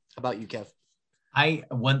me. How about you, Kev?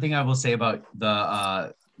 One thing I will say about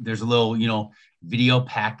there's a little, video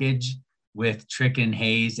package with Trick and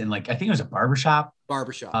Hayes and I think it was a barbershop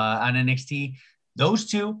on NXT. Those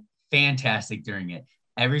two, fantastic during it.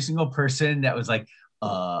 Every single person that was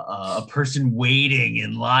a person waiting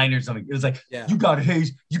in line or something. It was you got it,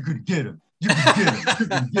 Hayes. You're going to get him. You're going to get him. You're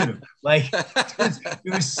going to get him.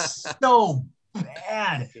 It was so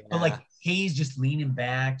bad. Yeah. But Hayes just leaning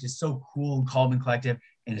back, just so cool and calm and collective,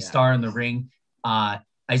 and a star in the ring. I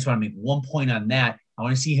just want to make one point on that. I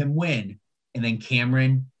want to see him win, and then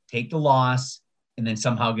Cameron take the loss, and then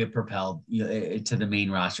somehow get propelled to the main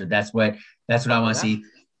roster. That's what I want to see.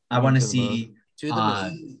 I want to see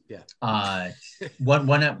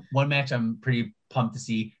one match I'm pretty pumped to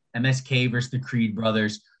see. MSK versus the Creed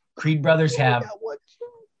brothers. Creed brothers have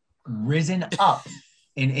risen up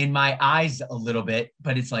in my eyes a little bit,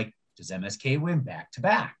 but it's does MSK win back to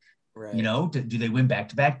back? Right. Do they win back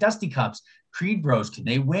to back Dusty Cups? Creed bros, can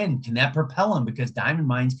they win? Can that propel them? Because Diamond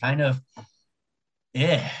Mine's kind of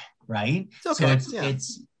right? It's okay. So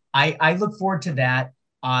I look forward to that.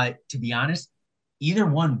 To be honest, either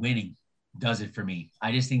one winning does it for me.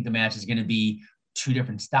 I just think the match is going to be two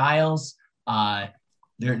different styles.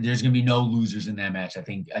 There's going to be no losers in that match. I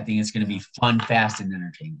think it's going to be fun, fast, and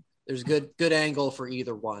entertaining. There's good angle for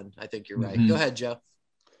either one. I think you're right. Go ahead, Joe.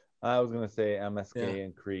 I was going to say MSK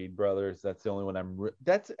and Creed brothers. That's the only one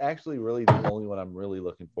that's actually really the only one I'm really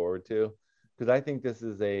looking forward to, because I think this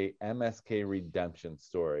is a MSK redemption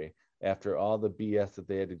story after all the BS that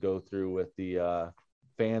they had to go through with the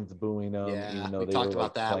fans booing them. Yeah, even though we they talked were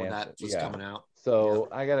about that when that was coming out. So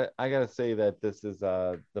I gotta say that this is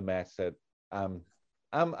the match that I'm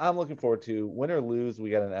looking forward to. Win or lose,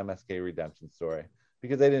 we got an MSK redemption story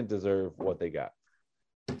because they didn't deserve what they got.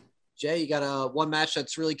 Jay, you got one match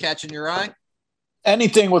that's really catching your eye?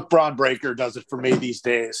 Anything with Braun Breaker does it for me these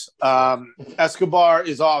days. Escobar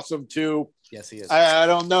is awesome too. Yes, he is. I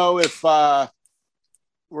don't know if we're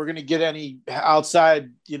going to get any outside,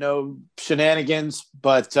 shenanigans,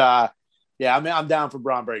 but I'm down for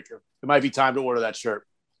Braun Breaker. It might be time to order that shirt.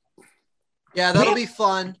 Yeah, that'll be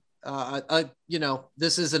fun.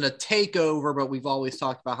 This isn't a takeover, but we've always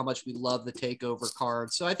talked about how much we love the takeover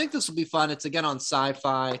card. So I think this will be fun. It's again on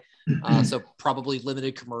Sci-Fi, so probably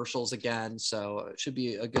limited commercials again. So it should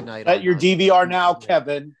be a good night. At your DVR now,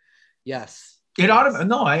 Kevin. Yes. It ought to.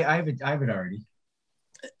 No, I have it already.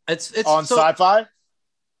 It's on Sci-Fi.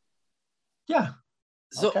 Yeah.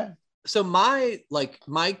 So okay. So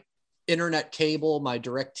my internet cable, my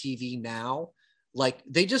DirecTV now, like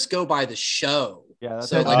they just go by the show. Yeah, that's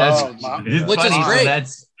so which is great.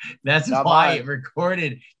 So that's why it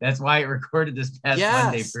recorded. That's why it recorded this past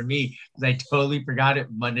Monday for me, because I totally forgot it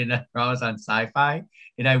Monday night when I was on Sci-Fi,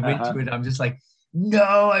 and I went to it. I'm just like,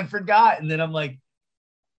 no, I forgot, and then I'm like,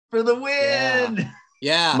 for the win.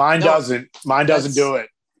 Yeah. Mine doesn't do it.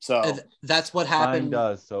 So that's what happened. Mine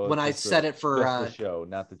does. So when I set it for the show,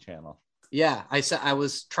 not the channel. Yeah, I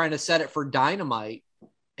was trying to set it for Dynamite.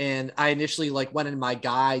 And I initially went in my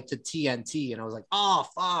guide to TNT and I was like, oh,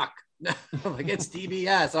 fuck. Like it's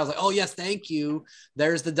DBS. And I was like, oh, yes, thank you.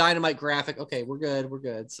 There's the Dynamite graphic. Okay, we're good. We're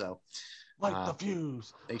good. So light the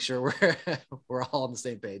fuse. Make sure we're all on the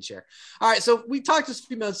same page here. All right. So we talked just a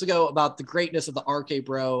few minutes ago about the greatness of the RK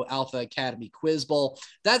Bro Alpha Academy Quiz Bowl.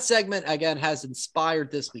 That segment, again, has inspired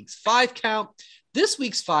this week's 5 count. This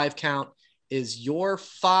week's 5 count is your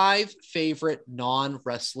 5 favorite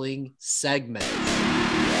non-wrestling segments.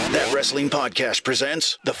 That Wrestling Podcast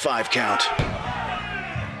presents the 5 count.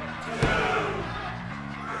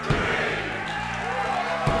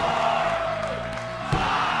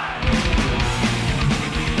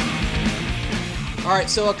 All right,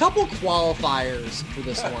 so a couple qualifiers for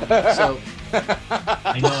this one. So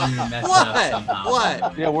I know I'm gonna mess up somehow.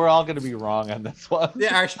 What? Yeah, we're all gonna be wrong on this one.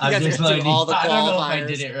 Yeah, you guys are do all the qualifiers. I don't know if I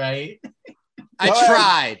did it right.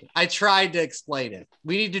 I tried to explain it.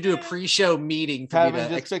 We need to do a pre-show meeting for me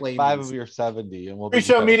to explain. 5 of your 70, and we'll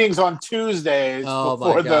pre-show meetings on Tuesdays. Oh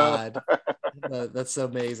my god, that's so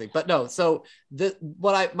amazing. But no, so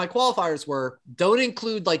my qualifiers were: don't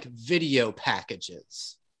include video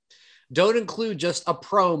packages, don't include just a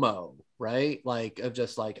promo, right?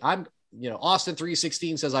 I'm. Austin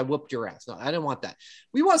 316 says I whooped your ass. No, I didn't want that.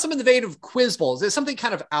 We want something in the vein of quiz bowls. It's something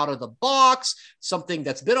kind of out of the box, something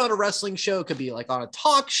that's been on a wrestling show, could be on a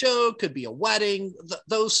talk show, could be a wedding.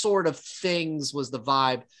 Those sort of things was the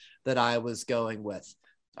vibe that I was going with.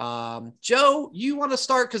 Joe, you want to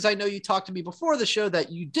start? Because I know you talked to me before the show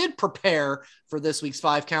that you did prepare for this week's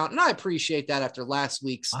 5 count. And I appreciate that after last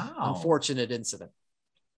week's unfortunate incident.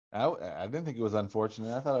 I didn't think it was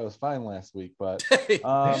unfortunate. I thought I was fine last week, but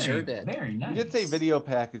sure did. Very nice. You did say video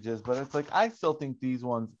packages, but it's I still think these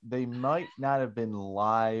ones, they might not have been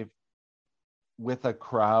live with a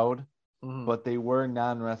crowd, but they were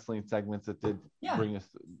non-wrestling segments that did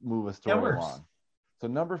move a story along. So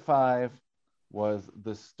number 5 was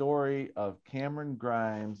the story of Cameron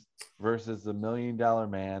Grimes versus the $1 Million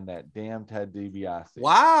Man, that damn Ted DiBiase.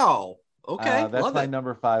 Wow. Okay, that's my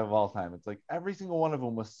number 5 of all time. It's every single one of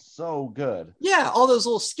them was so good. Yeah, all those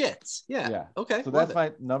little skits. Yeah. Okay. So that's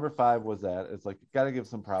my number 5 was that. It's got to give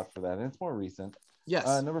some props for that, and it's more recent. Yes.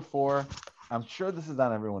 Number 4, I'm sure this is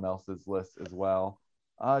on everyone else's list as well.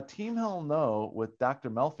 Team Hell No with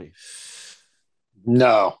Dr. Melfi.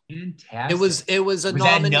 No. Fantastic. It was a was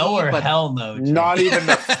nominee, that no or but hell no? Jim? Not even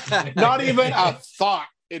a thought.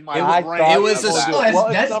 In my brain,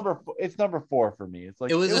 it's number 4 for me.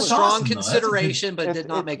 It was a strong consideration, but did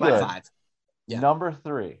not make my 5. Yeah. Number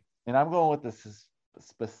 3, and I'm going with this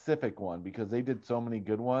specific one because they did so many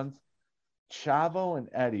good ones. Chavo and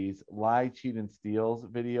Eddie's Lie, Cheat, and Steals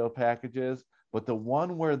video packages, but the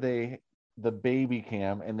one where the baby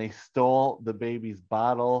cam and they stole the baby's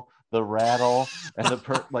bottle, the rattle, and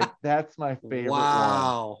that's my favorite one.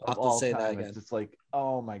 Wow, I'll have to say that again. It's just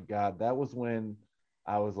oh my god, that was when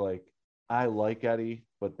I was I like Eddie,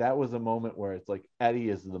 but that was a moment where it's Eddie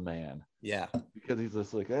is the man. Yeah. Because he's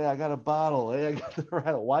just hey, I got a bottle. Hey, I got the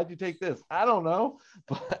rattle. Why'd you take this? I don't know.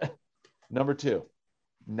 But number 2,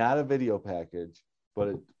 not a video package, but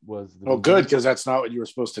it was. Good, because that's not what you were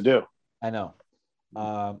supposed to do. I know.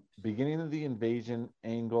 Beginning of the invasion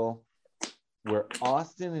angle, where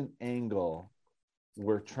Austin and Angle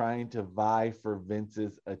were trying to vie for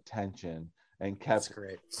Vince's attention and kept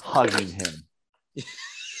hugging him.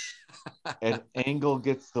 And Angle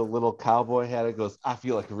gets the little cowboy hat. It goes, I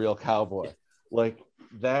feel like a real cowboy.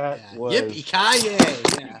 That was Yippee-ki-yay.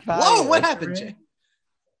 Yeah. Whoa, what happened, Jay?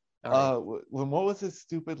 What was his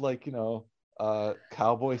stupid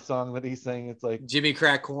cowboy song that he sang? It's Jimmy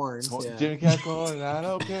Crack Corn. Yeah. Jimmy Crack Corn. I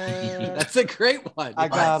don't care. That's a great one. I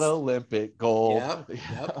got Olympic gold.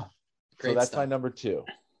 Yep. So that's my number 2.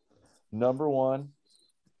 Number 1,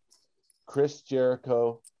 Chris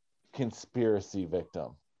Jericho, conspiracy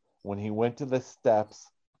victim. when he went to the steps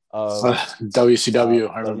of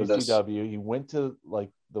WCW. I remember this. He went to like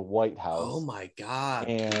the White House. Oh my God.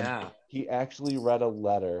 And he actually read a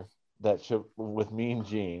letter with Mean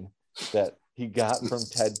Gene that he got from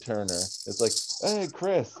Ted Turner. It's like, hey,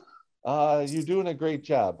 Chris, you're doing a great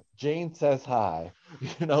job. Jane says hi.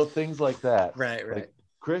 Things like that. Right. Like,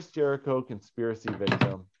 Chris Jericho, conspiracy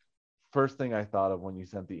victim. First thing I thought of when you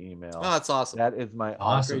sent the email. Oh, that's awesome. That is my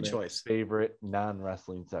Great choice. favorite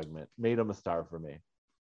non-wrestling segment. Made him a star for me.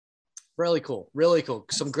 Really cool. Really cool.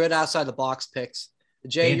 Some good outside the box picks.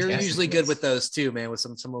 Jay, you're usually good with those too, man, with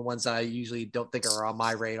some of the ones that I usually don't think are on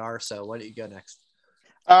my radar. So why don't you go next?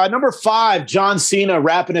 Number 5, John Cena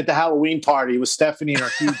rapping at the Halloween party with Stephanie and her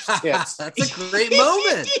huge tits. That's a great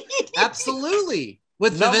moment. Absolutely.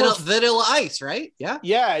 With Vanilla Ice, right? Yeah.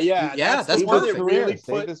 Yeah. That's one that really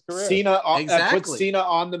put Cena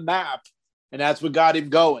on the map, and that's what got him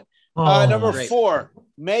going. Number 4,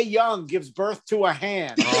 Mae Young gives birth to a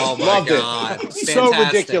hand. Oh my Loved God. it. So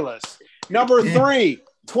ridiculous. Number 3,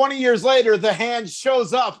 20 years later, the hand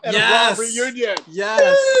shows up at a Raw reunion.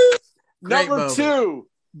 Yes. Number 2,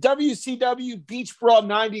 WCW Beach Brawl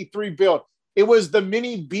 93 build. It was the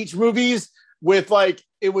mini beach movies with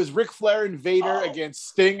it was Ric Flair and Vader against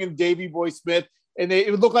Sting and Davey Boy Smith. And it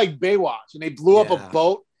would look like Baywatch, and they blew up a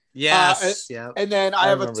boat. Yes. And then I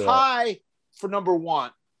have a tie for number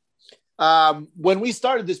 1. When we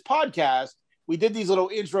started this podcast, we did these little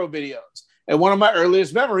intro videos. And one of my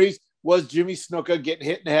earliest memories was Jimmy Snuka getting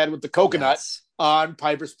hit in the head with the coconut on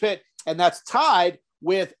Piper's Pit. And that's tied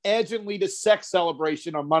with Edge and Lita's sex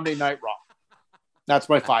celebration on Monday Night Raw. That's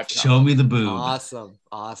my 5 count. Show me the boob. Awesome.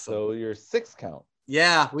 So your 6 count.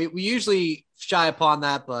 Yeah, we usually shy upon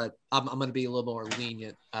that, but I'm going to be a little more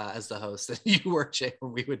lenient as the host than you were, Jay,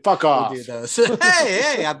 when we would fuck off. Do those.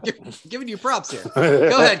 hey, I'm giving you props here.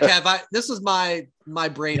 Go ahead, Kev. This is my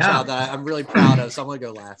brainchild that I'm really proud of, so I'm going to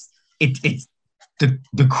go last. It's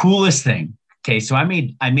the coolest thing. Okay, so I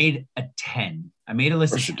made a 10. I made a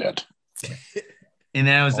list of 10. And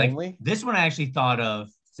then I was like, this one I actually thought of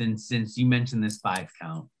since you mentioned this 5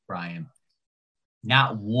 count, Brian.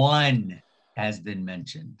 Not one has been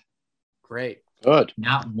mentioned. Great. Good.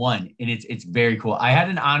 Not one. And it's very cool. I had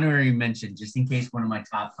an honorary mention just in case one of my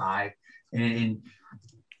top 5. And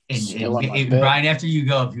Brian, after you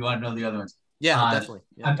go, if you want to know the other ones. Yeah, definitely.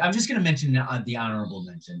 Yeah. I'm just going to mention the honorable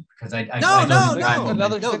mention because I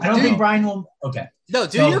don't think Brian will. Okay. No,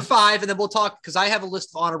 do your 5 and then we'll talk because I have a list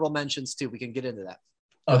of honorable mentions too. We can get into that.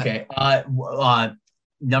 Okay.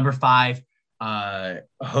 Number 5,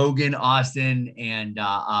 Hogan, Austin, and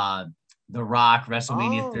The Rock,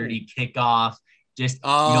 WrestleMania 30 kickoff. Just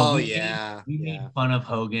we made fun of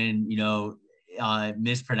Hogan,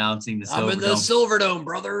 mispronouncing the Silverdome. I'm in the Silverdome,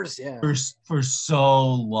 brothers. Yeah. For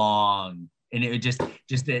so long. And it just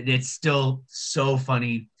it's still so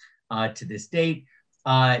funny to this date.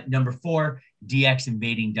 Number 4, DX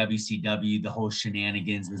invading WCW. The whole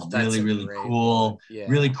shenanigans was really cool. Yeah.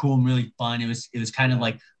 Really cool and really fun. It was kind of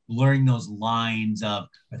like blurring those lines of,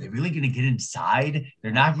 are they really going to get inside?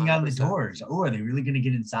 They're knocking 100%. On the doors. Oh, are they really going to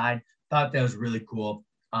get inside? Thought that was really cool.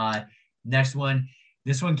 Next one.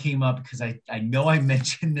 This one came up because I know I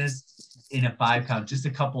mentioned this in a 5 count just a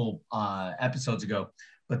couple episodes ago,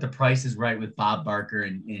 but The Price is Right with Bob Barker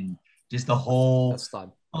and just the whole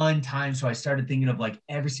fun time. So I started thinking of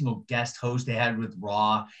every single guest host they had with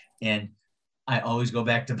Raw, and I always go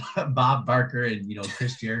back to Bob Barker and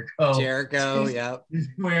Chris Jericho. Yeah, just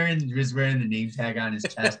wearing the name tag on his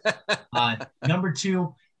chest. Number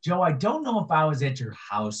 2, Joe. I don't know if I was at your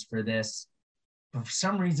house for this, but for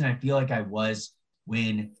some reason I feel like I was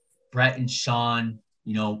when Brett and Sean,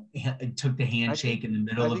 took the handshake in the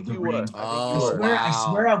middle of the ring. I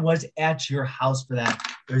swear I was at your house for that.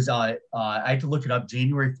 There's I had to look it up.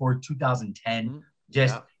 January 4th, 2010.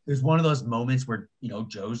 There's one of those moments where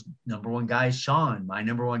Joe's number 1 guy is Sean, my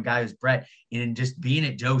number 1 guy is Brett, and just being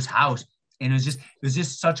at Joe's house, and it was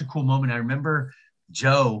just such a cool moment. I remember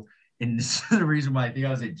Joe, and this is the reason why I think I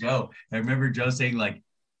was at Joe. I remember Joe saying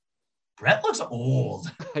Brett looks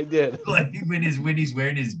old. I did. when he's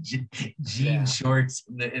wearing his jean shorts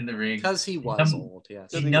in the ring. Because he was old,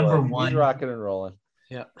 yes. Number 1. He's rocking and rolling.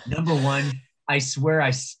 Yeah. Number 1, I swear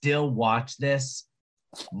I still watch this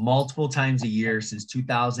multiple times a year since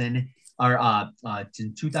 2000 or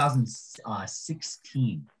since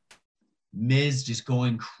 2016. Miz just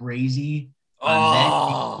going crazy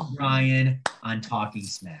on Ryan on Talking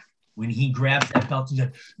Smack. When he grabs that belt, he's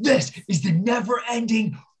like, "This is the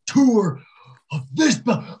never-ending tour of this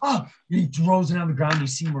belt." He throws it on the ground. You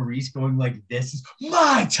see Maurice going like, "This is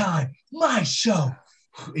my time, my show."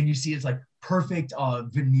 And you see it's like, perfect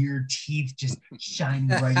veneer teeth just shining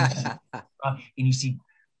right. And you see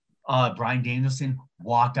Bryan Danielson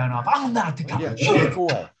walk down off. I'm not the guy. Yeah,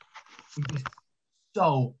 cool.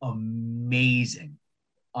 So amazing.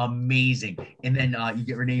 And then you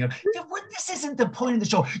get Renee. This isn't the point of the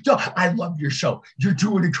show. Yo, I love your show. You're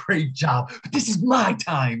doing a great job. But this is my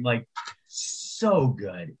time. Like, so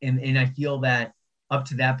good. And I feel that up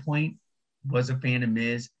to that point was a fan of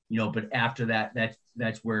Miz, but after that,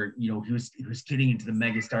 that's where, he was getting into the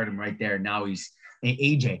mega stardom right there. Now he's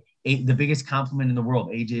AJ, the biggest compliment in the world.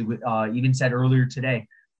 AJ even said earlier today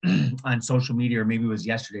on social media, or maybe it was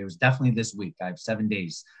yesterday. It was definitely this week. I have 7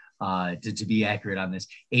 days to be accurate on this.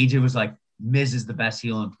 AJ was like, Miz is the best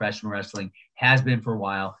heel in professional wrestling, has been for a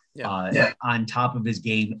while. On top of his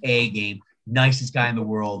game, nicest guy in the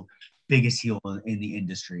world, biggest heel in the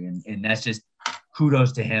industry. And that's just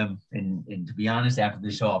kudos to him. And to be honest, after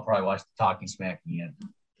the show, I'll probably watch the Talking Smack again.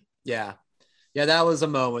 Yeah, that was a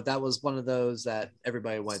moment. That was one of those that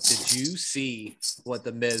everybody went, did you see what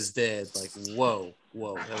the Miz did? Like, whoa,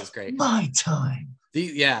 that was great. My time.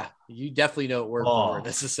 You definitely know word for word.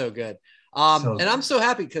 This is so good. And I'm so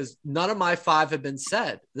happy because none of my 5 have been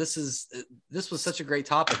said. This was such a great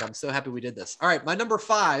topic. I'm so happy we did this. All right, my number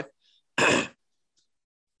 5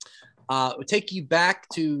 will take you back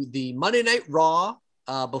to the Monday Night Raw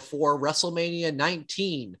before WrestleMania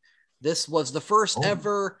 19. This was the first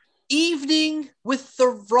ever evening with The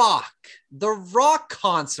Rock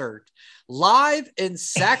concert live in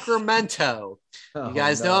Sacramento. You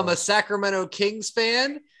guys know I'm a Sacramento Kings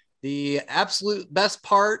fan. The absolute best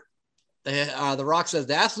part, The Rock says,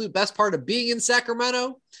 the absolute best part of being in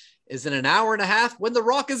Sacramento is in an hour and a half when The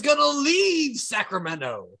Rock is going to leave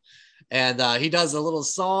Sacramento. And he does a little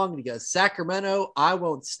song. He goes, Sacramento, I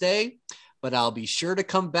won't stay, but I'll be sure to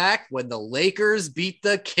come back when the Lakers beat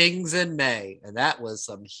the Kings in May. And that was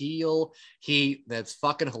some heel heat. That's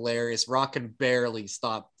fucking hilarious. Rock can barely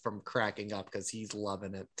stop from cracking up because he's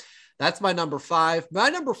loving it. That's my number 5. My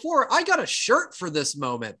number 4, I got a shirt for this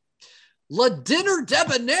moment. Le Dinner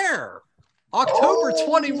Debonair. October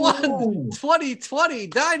 21, 2020,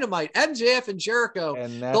 Dynamite, MJF and Jericho.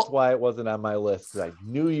 And that's why it wasn't on my list, because I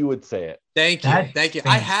knew you would say it. Thank you. Fantastic.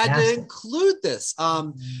 I had to include this.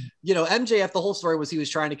 MJF, the whole story was he was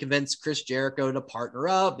trying to convince Chris Jericho to partner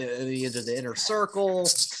up into the Inner Circle.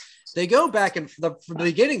 They go back and from the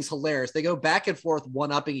beginning's hilarious. They go back and forth,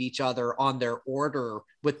 one-upping each other on their order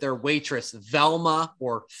with their waitress, Velma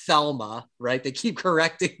or Thelma, right? They keep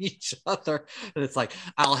correcting each other. And it's like,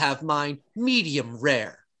 I'll have mine medium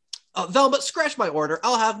rare. Velma, scratch my order.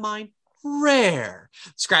 I'll have mine rare.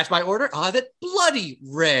 Scratch my order. I'll have it bloody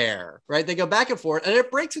rare, right? They go back and forth, and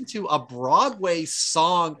it breaks into a Broadway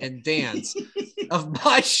song and dance of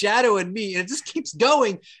My Shadow and Me. And it just keeps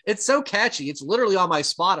going. It's so catchy. It's literally on my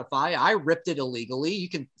Spotify. I ripped it illegally. You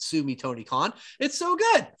can sue me, Tony Khan. It's so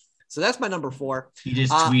good. So that's my number 4. He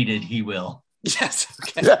just tweeted he will. Yes.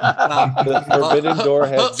 Okay. The Forbidden Door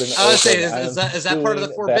has been I was saying, is that part of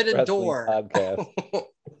the Forbidden Door?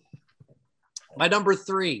 My number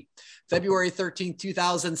 3, February 13th,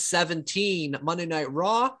 2017, Monday Night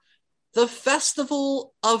Raw, the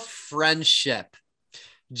Festival of Friendship.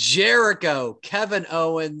 Jericho, Kevin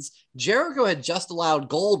Owens. Jericho had just allowed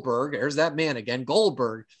Goldberg, there's that man again,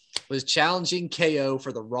 Goldberg, was challenging KO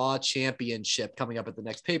for the Raw Championship coming up at the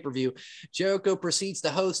next pay-per-view. Jericho proceeds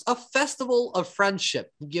to host a Festival of Friendship.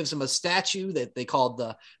 He gives him a statue that they called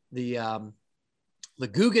the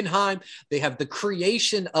Guggenheim. They have the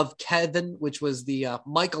creation of Kevin, which was the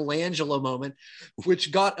Michelangelo moment,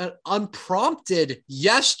 which got an unprompted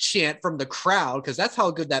yes chant from the crowd because that's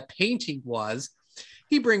how good that painting was.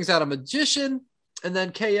 He brings out a magician, and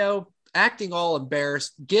then KO, acting all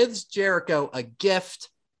embarrassed, gives Jericho a gift.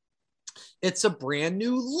 It's a brand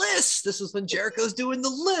new list. This is when Jericho's doing the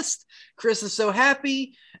list. Chris is so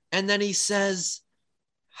happy. And then he says,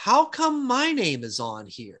 how come my name is on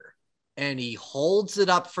here? And he holds it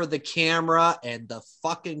up for the camera, and the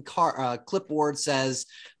fucking clipboard says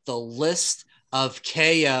the list of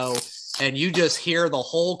KO. And you just hear the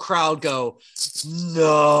whole crowd go,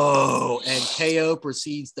 no. And KO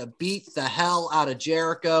proceeds to beat the hell out of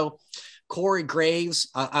Jericho. Corey Graves,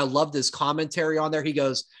 I love this commentary on there. He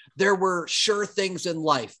goes, there were sure things in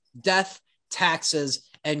life, death, taxes,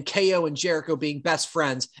 and KO and Jericho being best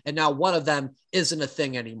friends. And now one of them isn't a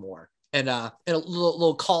thing anymore. And a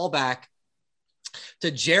little callback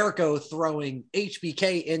to Jericho throwing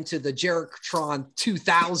HBK into the Jerichotron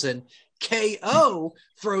 2000. KO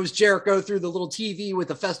throws Jericho through the little TV with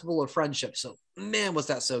the Festival of Friendship. So, man, was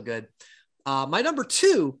that so good. My number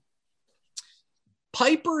 2,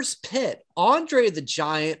 Piper's Pit, Andre the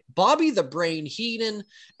Giant, Bobby the Brain Heenan,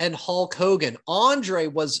 and Hulk Hogan. Andre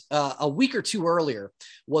was a week or two earlier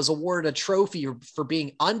was awarded a trophy for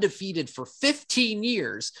being undefeated for 15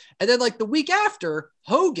 years. And then like the week after,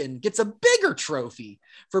 Hogan gets a bigger trophy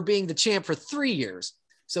for being the champ for 3 years.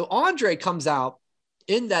 So Andre comes out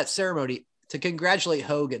in that ceremony to congratulate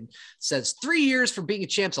Hogan, says 3 years for being a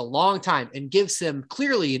champ's a long time, and gives him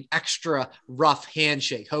clearly an extra rough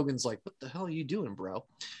handshake. Hogan's like, what the hell are you doing, bro?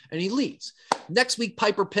 And he leaves. Next week,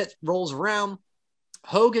 Piper Pit rolls around.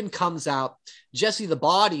 Hogan comes out. Jesse the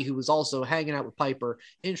Body, who was also hanging out with Piper,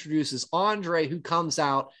 introduces Andre, who comes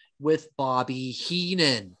out with Bobby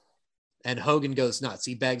Heenan. And Hogan goes nuts.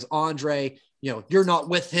 He begs Andre, you're not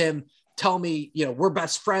with him. Tell me, we're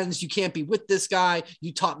best friends. You can't be with this guy.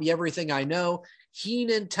 You taught me everything I know.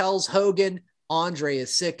 Heenan tells Hogan, Andre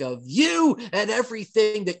is sick of you and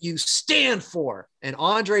everything that you stand for. And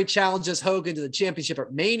Andre challenges Hogan to the championship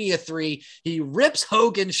at Mania 3. He rips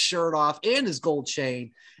Hogan's shirt off and his gold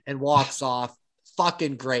chain and walks off.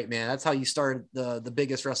 Fucking great, man. That's how you started the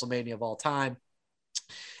biggest WrestleMania of all time.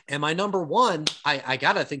 And my number one, I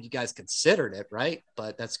gotta think you guys considered it, right?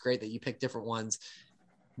 But that's great that you picked different ones.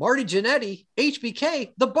 Marty Jannetty,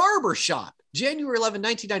 HBK, The Barber Shop, January 11,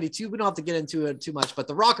 1992. We don't have to get into it too much, but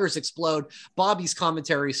the Rockers explode. Bobby's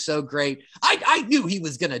commentary is so great. I knew he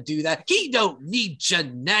was going to do that. He don't need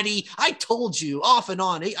Jannetty. I told you off and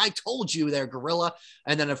on. I told you there, Gorilla.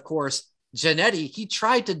 And then, of course, Jannetty, he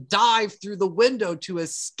tried to dive through the window to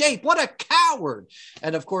escape. What a coward.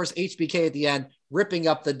 And, of course, HBK at the end, ripping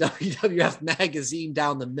up the WWF magazine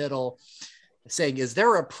down the middle, saying, is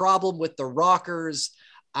there a problem with the Rockers?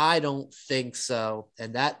 I don't think so.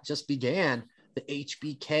 And that just began the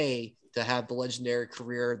HBK to have the legendary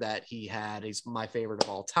career that he had. He's my favorite of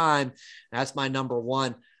all time. That's my number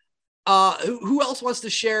one. Who else wants to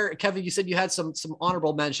share? Kevin, you said you had some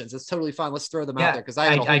honorable mentions. That's totally fine. Let's throw them out there because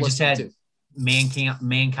I just had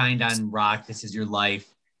Mankind on Rock. This Is Your Life.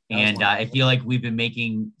 And I feel like we've been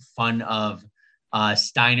making fun of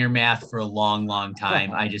Steiner Math for a long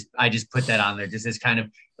time. I just put that on there just as kind of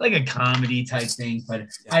like a comedy type thing, but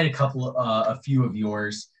I had a few of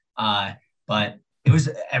yours, but it was,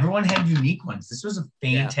 everyone had unique ones. This was a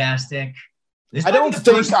fantastic. I don't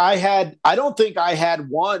think I had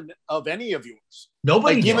one of any of yours.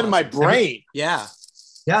 Nobody, like, even my brain. Yeah.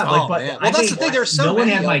 Well, that's the thing. There's so many. No one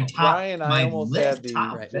had my top. Brian, I almost had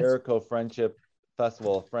the Jericho Friendship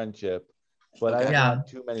Festival of Friendship, but I had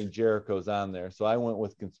too many Jerichos on there, so I went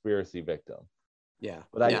with Conspiracy Victim. Yeah,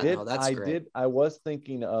 but I was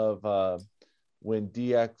thinking of when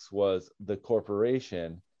DX was the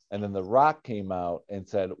corporation, and then The Rock came out and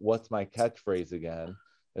said, "What's my catchphrase again?"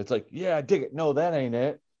 It's like, yeah, I dig it. No, that ain't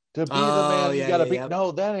it. To be the man, you gotta be.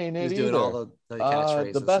 No, that ain't it either. Doing all the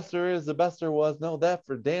catchphrases. The best there is, the best there was. No, that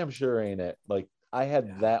for damn sure ain't it. Like, I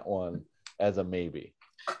had that one as a maybe.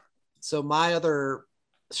 So my other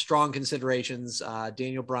strong considerations,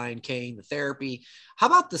 Daniel Bryan, Kane, the therapy. How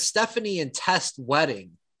about the Stephanie and Test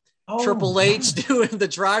wedding? Triple H doing the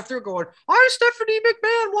drive-through going, "I'm Stephanie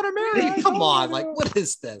McMahon, want to marry?" Come on, like, what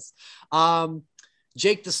is this?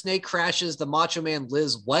 Jake the Snake crashes the Macho Man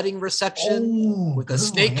Liz wedding reception with the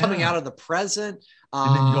snake coming out of the present.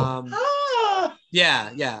 The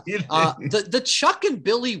Chuck and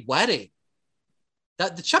Billy wedding.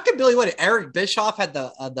 The Chuck and Billy wedding. Eric Bischoff had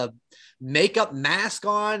the makeup mask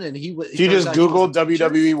on, and he was. You just Googled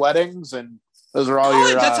WWE weddings, and those are all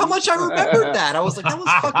your. That's how much I remembered that. I was like, that was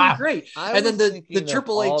fucking great. And then the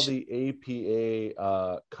Triple H, all the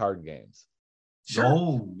APA card games. Sure.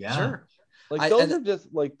 Oh yeah. Sure. Like those are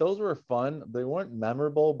just like, those were fun. They weren't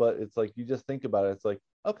memorable, but it's like, you just think about it. It's like,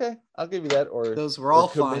 okay, I'll give you that. Or those were all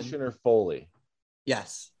fun. Commissioner Foley.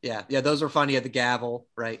 Yes. Yeah. Those were fun. You had the gavel,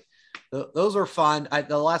 right? Those were fun.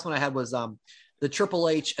 The last one I had was the Triple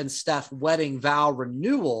H and Steph wedding vow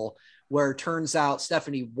renewal, where it turns out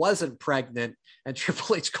Stephanie wasn't pregnant and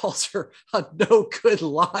Triple H calls her a no good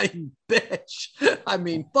lying bitch. I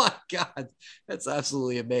mean, my God, that's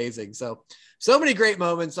absolutely amazing. So many great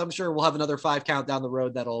moments. I'm sure we'll have another 5 count down the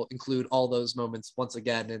road that'll include all those moments once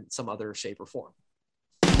again in some other shape or form.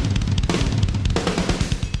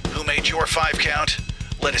 Who made your 5 count?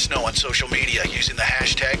 Let us know on social media using the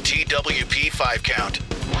hashtag TWP5count.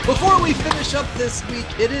 Before we finish up this week,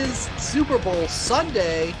 it is Super Bowl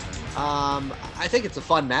Sunday. I think it's a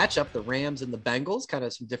fun matchup. The Rams and the Bengals, kind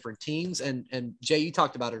of some different teams. And Jay, you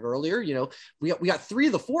talked about it earlier. You know, we got 3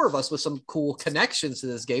 of the 4 of us with some cool connections to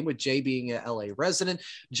this game, with Jay being an LA resident,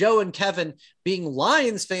 Joe and Kevin being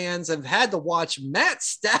Lions fans, have had to watch Matt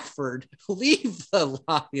Stafford leave the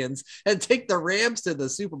Lions and take the Rams to the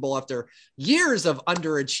Super Bowl after years of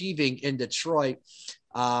underachieving in Detroit.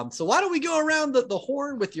 So why don't we go around the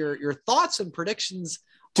horn with your thoughts and predictions?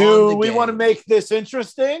 Do we want to make this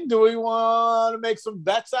interesting? Do we want to make some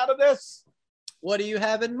bets out of this? What do you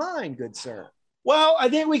have in mind, good sir? Well, I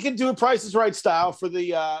think we can do a Price is Right style for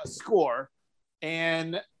the score.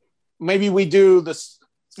 And maybe we do this,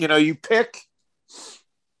 you know, you pick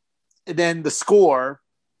and then the score.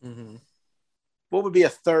 Mm-hmm. What would be a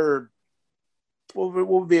third? What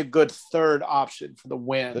would be a good third option for the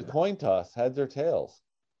win? The coin toss, heads or tails.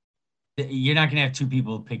 You're not going to have 2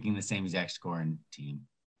 people picking the same exact scoring team.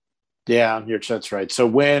 Yeah, that's right. So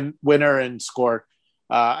winner and score,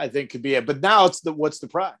 I think could be it. But now what's the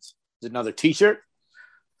prize? Is it another T-shirt?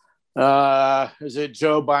 Is it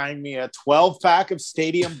Joe buying me a 12-pack of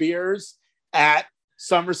Stadium beers at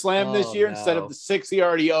SummerSlam this year instead of the 6 he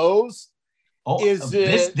already owes?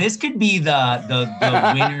 This could be the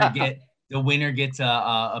winner the winner gets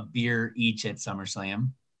a beer each at SummerSlam.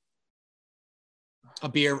 A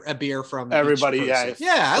beer from everybody. Yeah,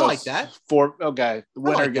 I like that. The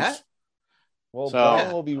winner gets. That. Well,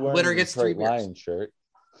 Brian will be wearing winner gets 3 Lions shirt.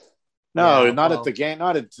 No, not at the game.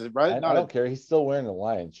 Not at right. I don't care. He's still wearing the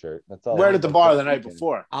Lions shirt. That's all. Wear it at the bar the night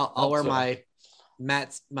before. I'll wear my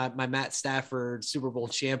Matt Stafford Super Bowl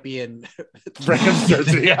champion Rams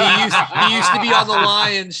jersey. he used to be on the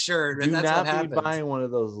Lions shirt, and Do that's not what be happens. buying one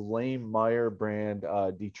of those lame Meyer brand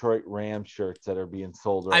Detroit Rams shirts that are being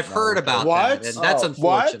sold right now. I've heard about What? that, and that's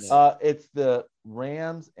unfortunate. It's the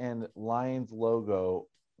Rams and Lions logo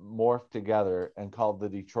morphed together and called the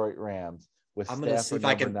Detroit Rams with I'm gonna see Stafford if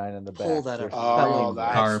I can *9 in the back. pull that up. Oh,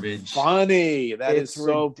 that's garbage. funny. It's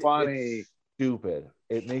so funny. It's stupid.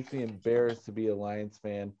 It makes me embarrassed to be a Lions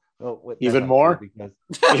fan. Even more? Because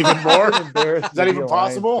Even more? embarrassed Is that to be even a Lions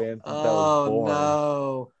possible? fan since I was Oh born.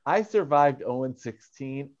 no! I survived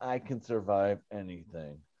 0-16. I can survive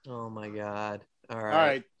anything. Oh my god! All All right.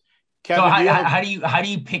 right, So Kevin. how do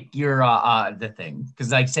you pick your the thing?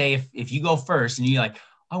 Because like say if you go first and you're like,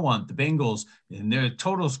 I want the Bengals and their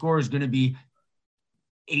total score is going to be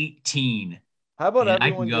 18. How about And I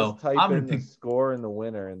everyone can go, just type I'm in gonna the pick- score and the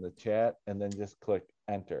winner in the chat and then just click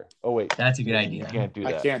enter? Oh wait, That's a good you idea. can't do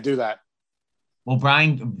I that. can't do that. Well,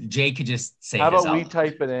 Jay could just say How his about we out.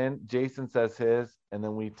 type it in? Jason says his, and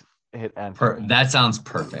then we hit enter. That sounds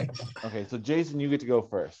perfect. Okay, so Jason, you get to go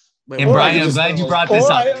first. Wait, And Or Brian, I I'm just- glad you brought this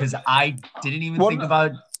or up I- because I didn't even Well, think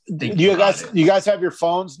about. Do you guys have your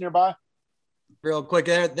phones nearby? real quick,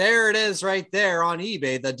 there it is, right there on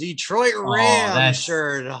eBay. The Detroit Oh, Rams that's-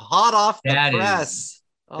 shirt, hot off the that is- press.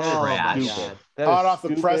 Oh my trash. god! That Hot is off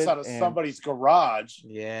the press stupid out of and- somebody's garage.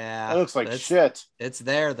 Yeah, That looks like it's, shit. It's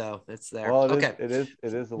there though. It's there. Well, Okay. it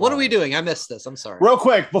is. What are we doing? I missed this. I'm sorry. Real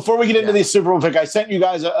quick, before we get into Yeah. the Super Bowl pick, I sent you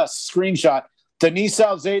guys a screenshot. Denise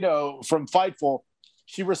Salcedo from Fightful,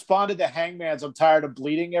 she responded to Hangman's "I'm tired of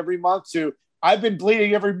bleeding every month" to "I've been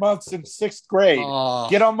bleeding every month since 6th grade. Oh,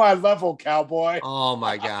 Get on my level, cowboy." oh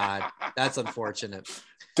my god, that's unfortunate.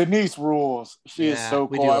 Denise rules. She is Yeah, so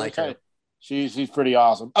we cool. do I like wish her. She's pretty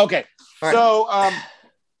awesome. Okay. All right. So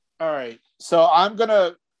all right. So I'm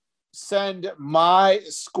gonna send my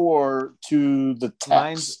score to the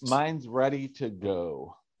text. Mine's ready to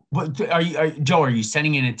go. What Joe? Are you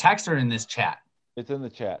sending in a text or in this chat? It's in the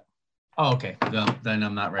chat. Oh, okay. Then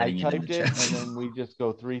I'm not I writing it in typed the it, chat. and then we just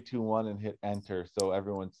go 3, 2, 1, and hit enter, so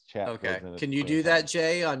everyone's chat. Okay. goes in at Can the you same do time. that,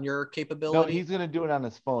 Jay, on your No, capability? he's gonna do it on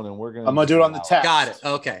his phone, and we're gonna. I'm gonna do it on the out. text. Got it.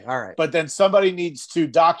 Okay. All right. But then somebody needs to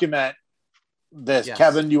document this. Yes.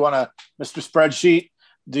 Kevin, you want a Mr. Spreadsheet?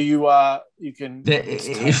 Do you you can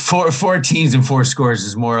Four teams and 4 scores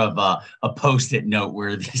is more of a post-it note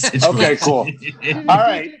where this is Okay, cool. All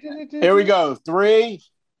right. Here we go. 3,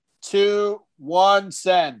 2, 1,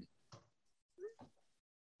 send.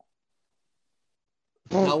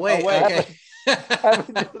 No, wait. Oh, wait. Okay.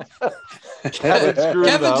 Kevin screwed it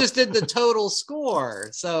Kevin up. just did the total score.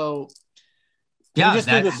 So Yeah, just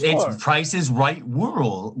do the score. it's Price is Right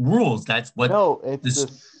rules. That's what. No, it's This-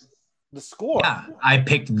 this. The score. Yeah, I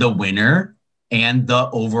picked the winner and the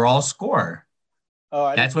overall score. Oh,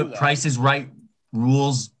 I That's didn't do what that. Price is Right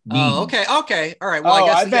rules mean. oh, okay. All right. Well, Oh, I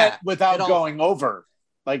guess I bet yeah, without it all- going over.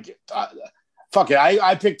 Like, fuck it.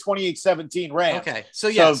 I picked 28-17 Rams. Okay. So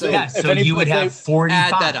yeah. So Yeah, If so any- you would if they have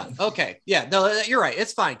 45. add that up. Okay. Yeah. No, you're right.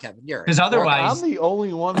 It's fine, Kevin. You're right. Because otherwise, I'm the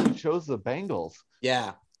only one who chose the Bengals.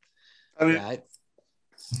 Yeah. I mean, Yeah.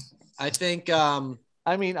 I think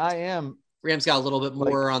I mean, I am. Rams got a little bit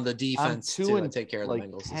more on the defense to take care of the like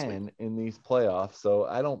Bengals 10 in these playoffs, so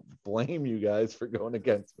I don't blame you guys for going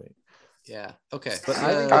against me. Yeah. Okay. But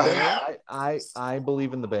I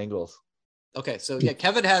believe in the Bengals. Okay. So yeah,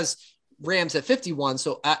 Kevin has Rams at 51.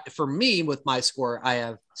 So for me, with my score, I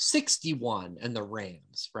have 61 and the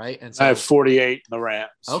Rams, right? And so I have 48 in the Rams.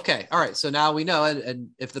 Okay. All right. So now we know, and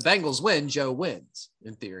if the Bengals win, Joe wins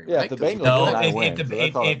in theory. Yeah. Right? If the Bengals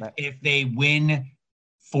win, if they win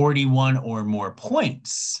 41 or more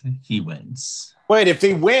points, he wins. Wait, if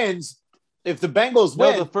he wins, if the Bengals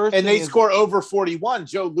win the first and they thing score over 41,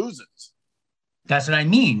 Joe loses. That's what I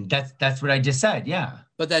mean. That's what I just said. Yeah.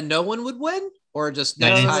 But then no one would win, or just No,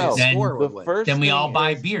 next no, time no. the score The would win. first Then we thing all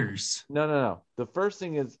buy is- beers. No. The first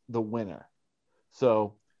thing is the winner.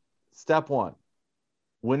 So, step one,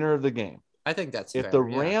 winner of the game. I think that's If fair, the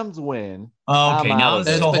yeah. Rams win, Oh, okay, I'm now out of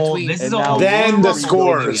this is it. a whole. Between- This is and a now whole. Then the we're going to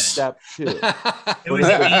scores. Step two. It was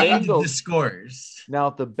If the and Bengals- the scores. Now,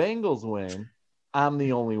 if the Bengals win, I'm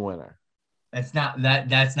the only winner. That's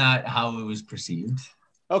not how it was perceived.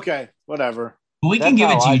 Okay, whatever. But we can That's give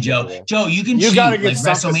it how to I you, did Joe. it. Joe, you can You cheat gotta like get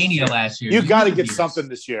something this WrestleMania year. last year. You've got to can get beers. something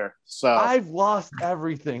this year. So I've lost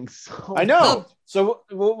everything. So I know. So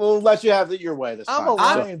we'll let you have it your way this I'm time. a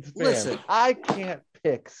Lions fan. listen. I can't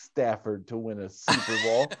pick Stafford to win a Super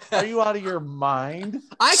Bowl. Are you out of your mind?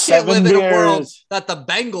 I can't 7 live in a world years. that the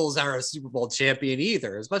Bengals are a Super Bowl champion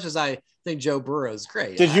either, as much as I think Joe Burrow's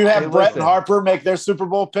great. Did you have Hey, Brett listen. and Harper make their Super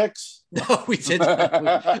Bowl picks? No, we didn't.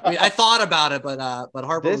 I thought about it, but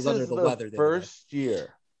Harper This was under is the the weather. the other day. first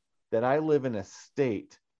year that I live in a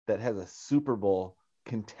state that has a Super Bowl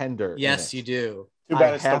contender. Yes, in you it. do. Too I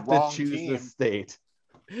bad it's the have to wrong choose team. the state.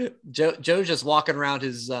 Joe's just walking around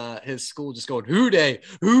his school, just going "Who Day,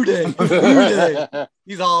 Who Day, Who Day."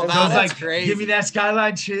 He's all And about Joe's it. like, That's crazy. give me that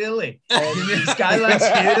Skyline Chili. And- Give me the Skyline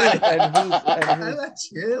Chili. and who's Skyline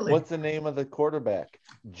Chili. what's the name of the quarterback?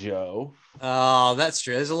 Joe. Oh, that's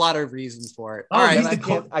true. There's a lot of reasons for it. Oh, All right, he's I the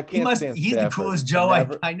can't- cool. I can't stand He's the Stafford. coolest Joe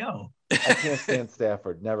Never- I know. I can't stand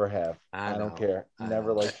Stafford. Never have. I know. don't care. I Never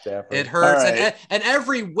know. liked Stafford. It hurts, All right. and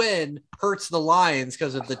every win hurts the Lions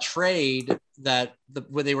because of the trade that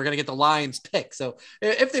when they were going to get the Lions pick. So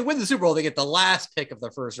if they win the Super Bowl, they get the last pick of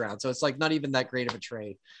the first round. So it's like not even that great of a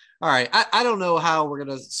trade. All right, I don't know how we're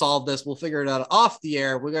going to solve this. We'll figure it out off the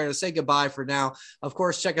air. We're going to say goodbye for now. Of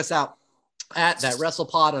course, check us out at That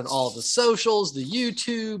WrestlePod on all the socials, the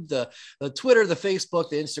YouTube, the Twitter, the Facebook,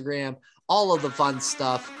 the Instagram, all of the fun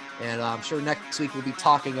stuff. And I'm sure next week we'll be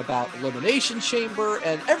talking about Elimination Chamber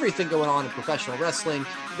and everything going on in professional wrestling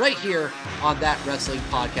right here on That Wrestling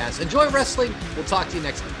Podcast. Enjoy wrestling. We'll talk to you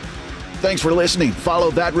next week. Thanks for listening.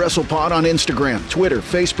 Follow That WrestlePod on Instagram, Twitter,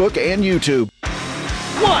 Facebook, and YouTube.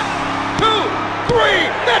 1, 2, 3.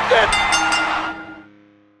 That's it.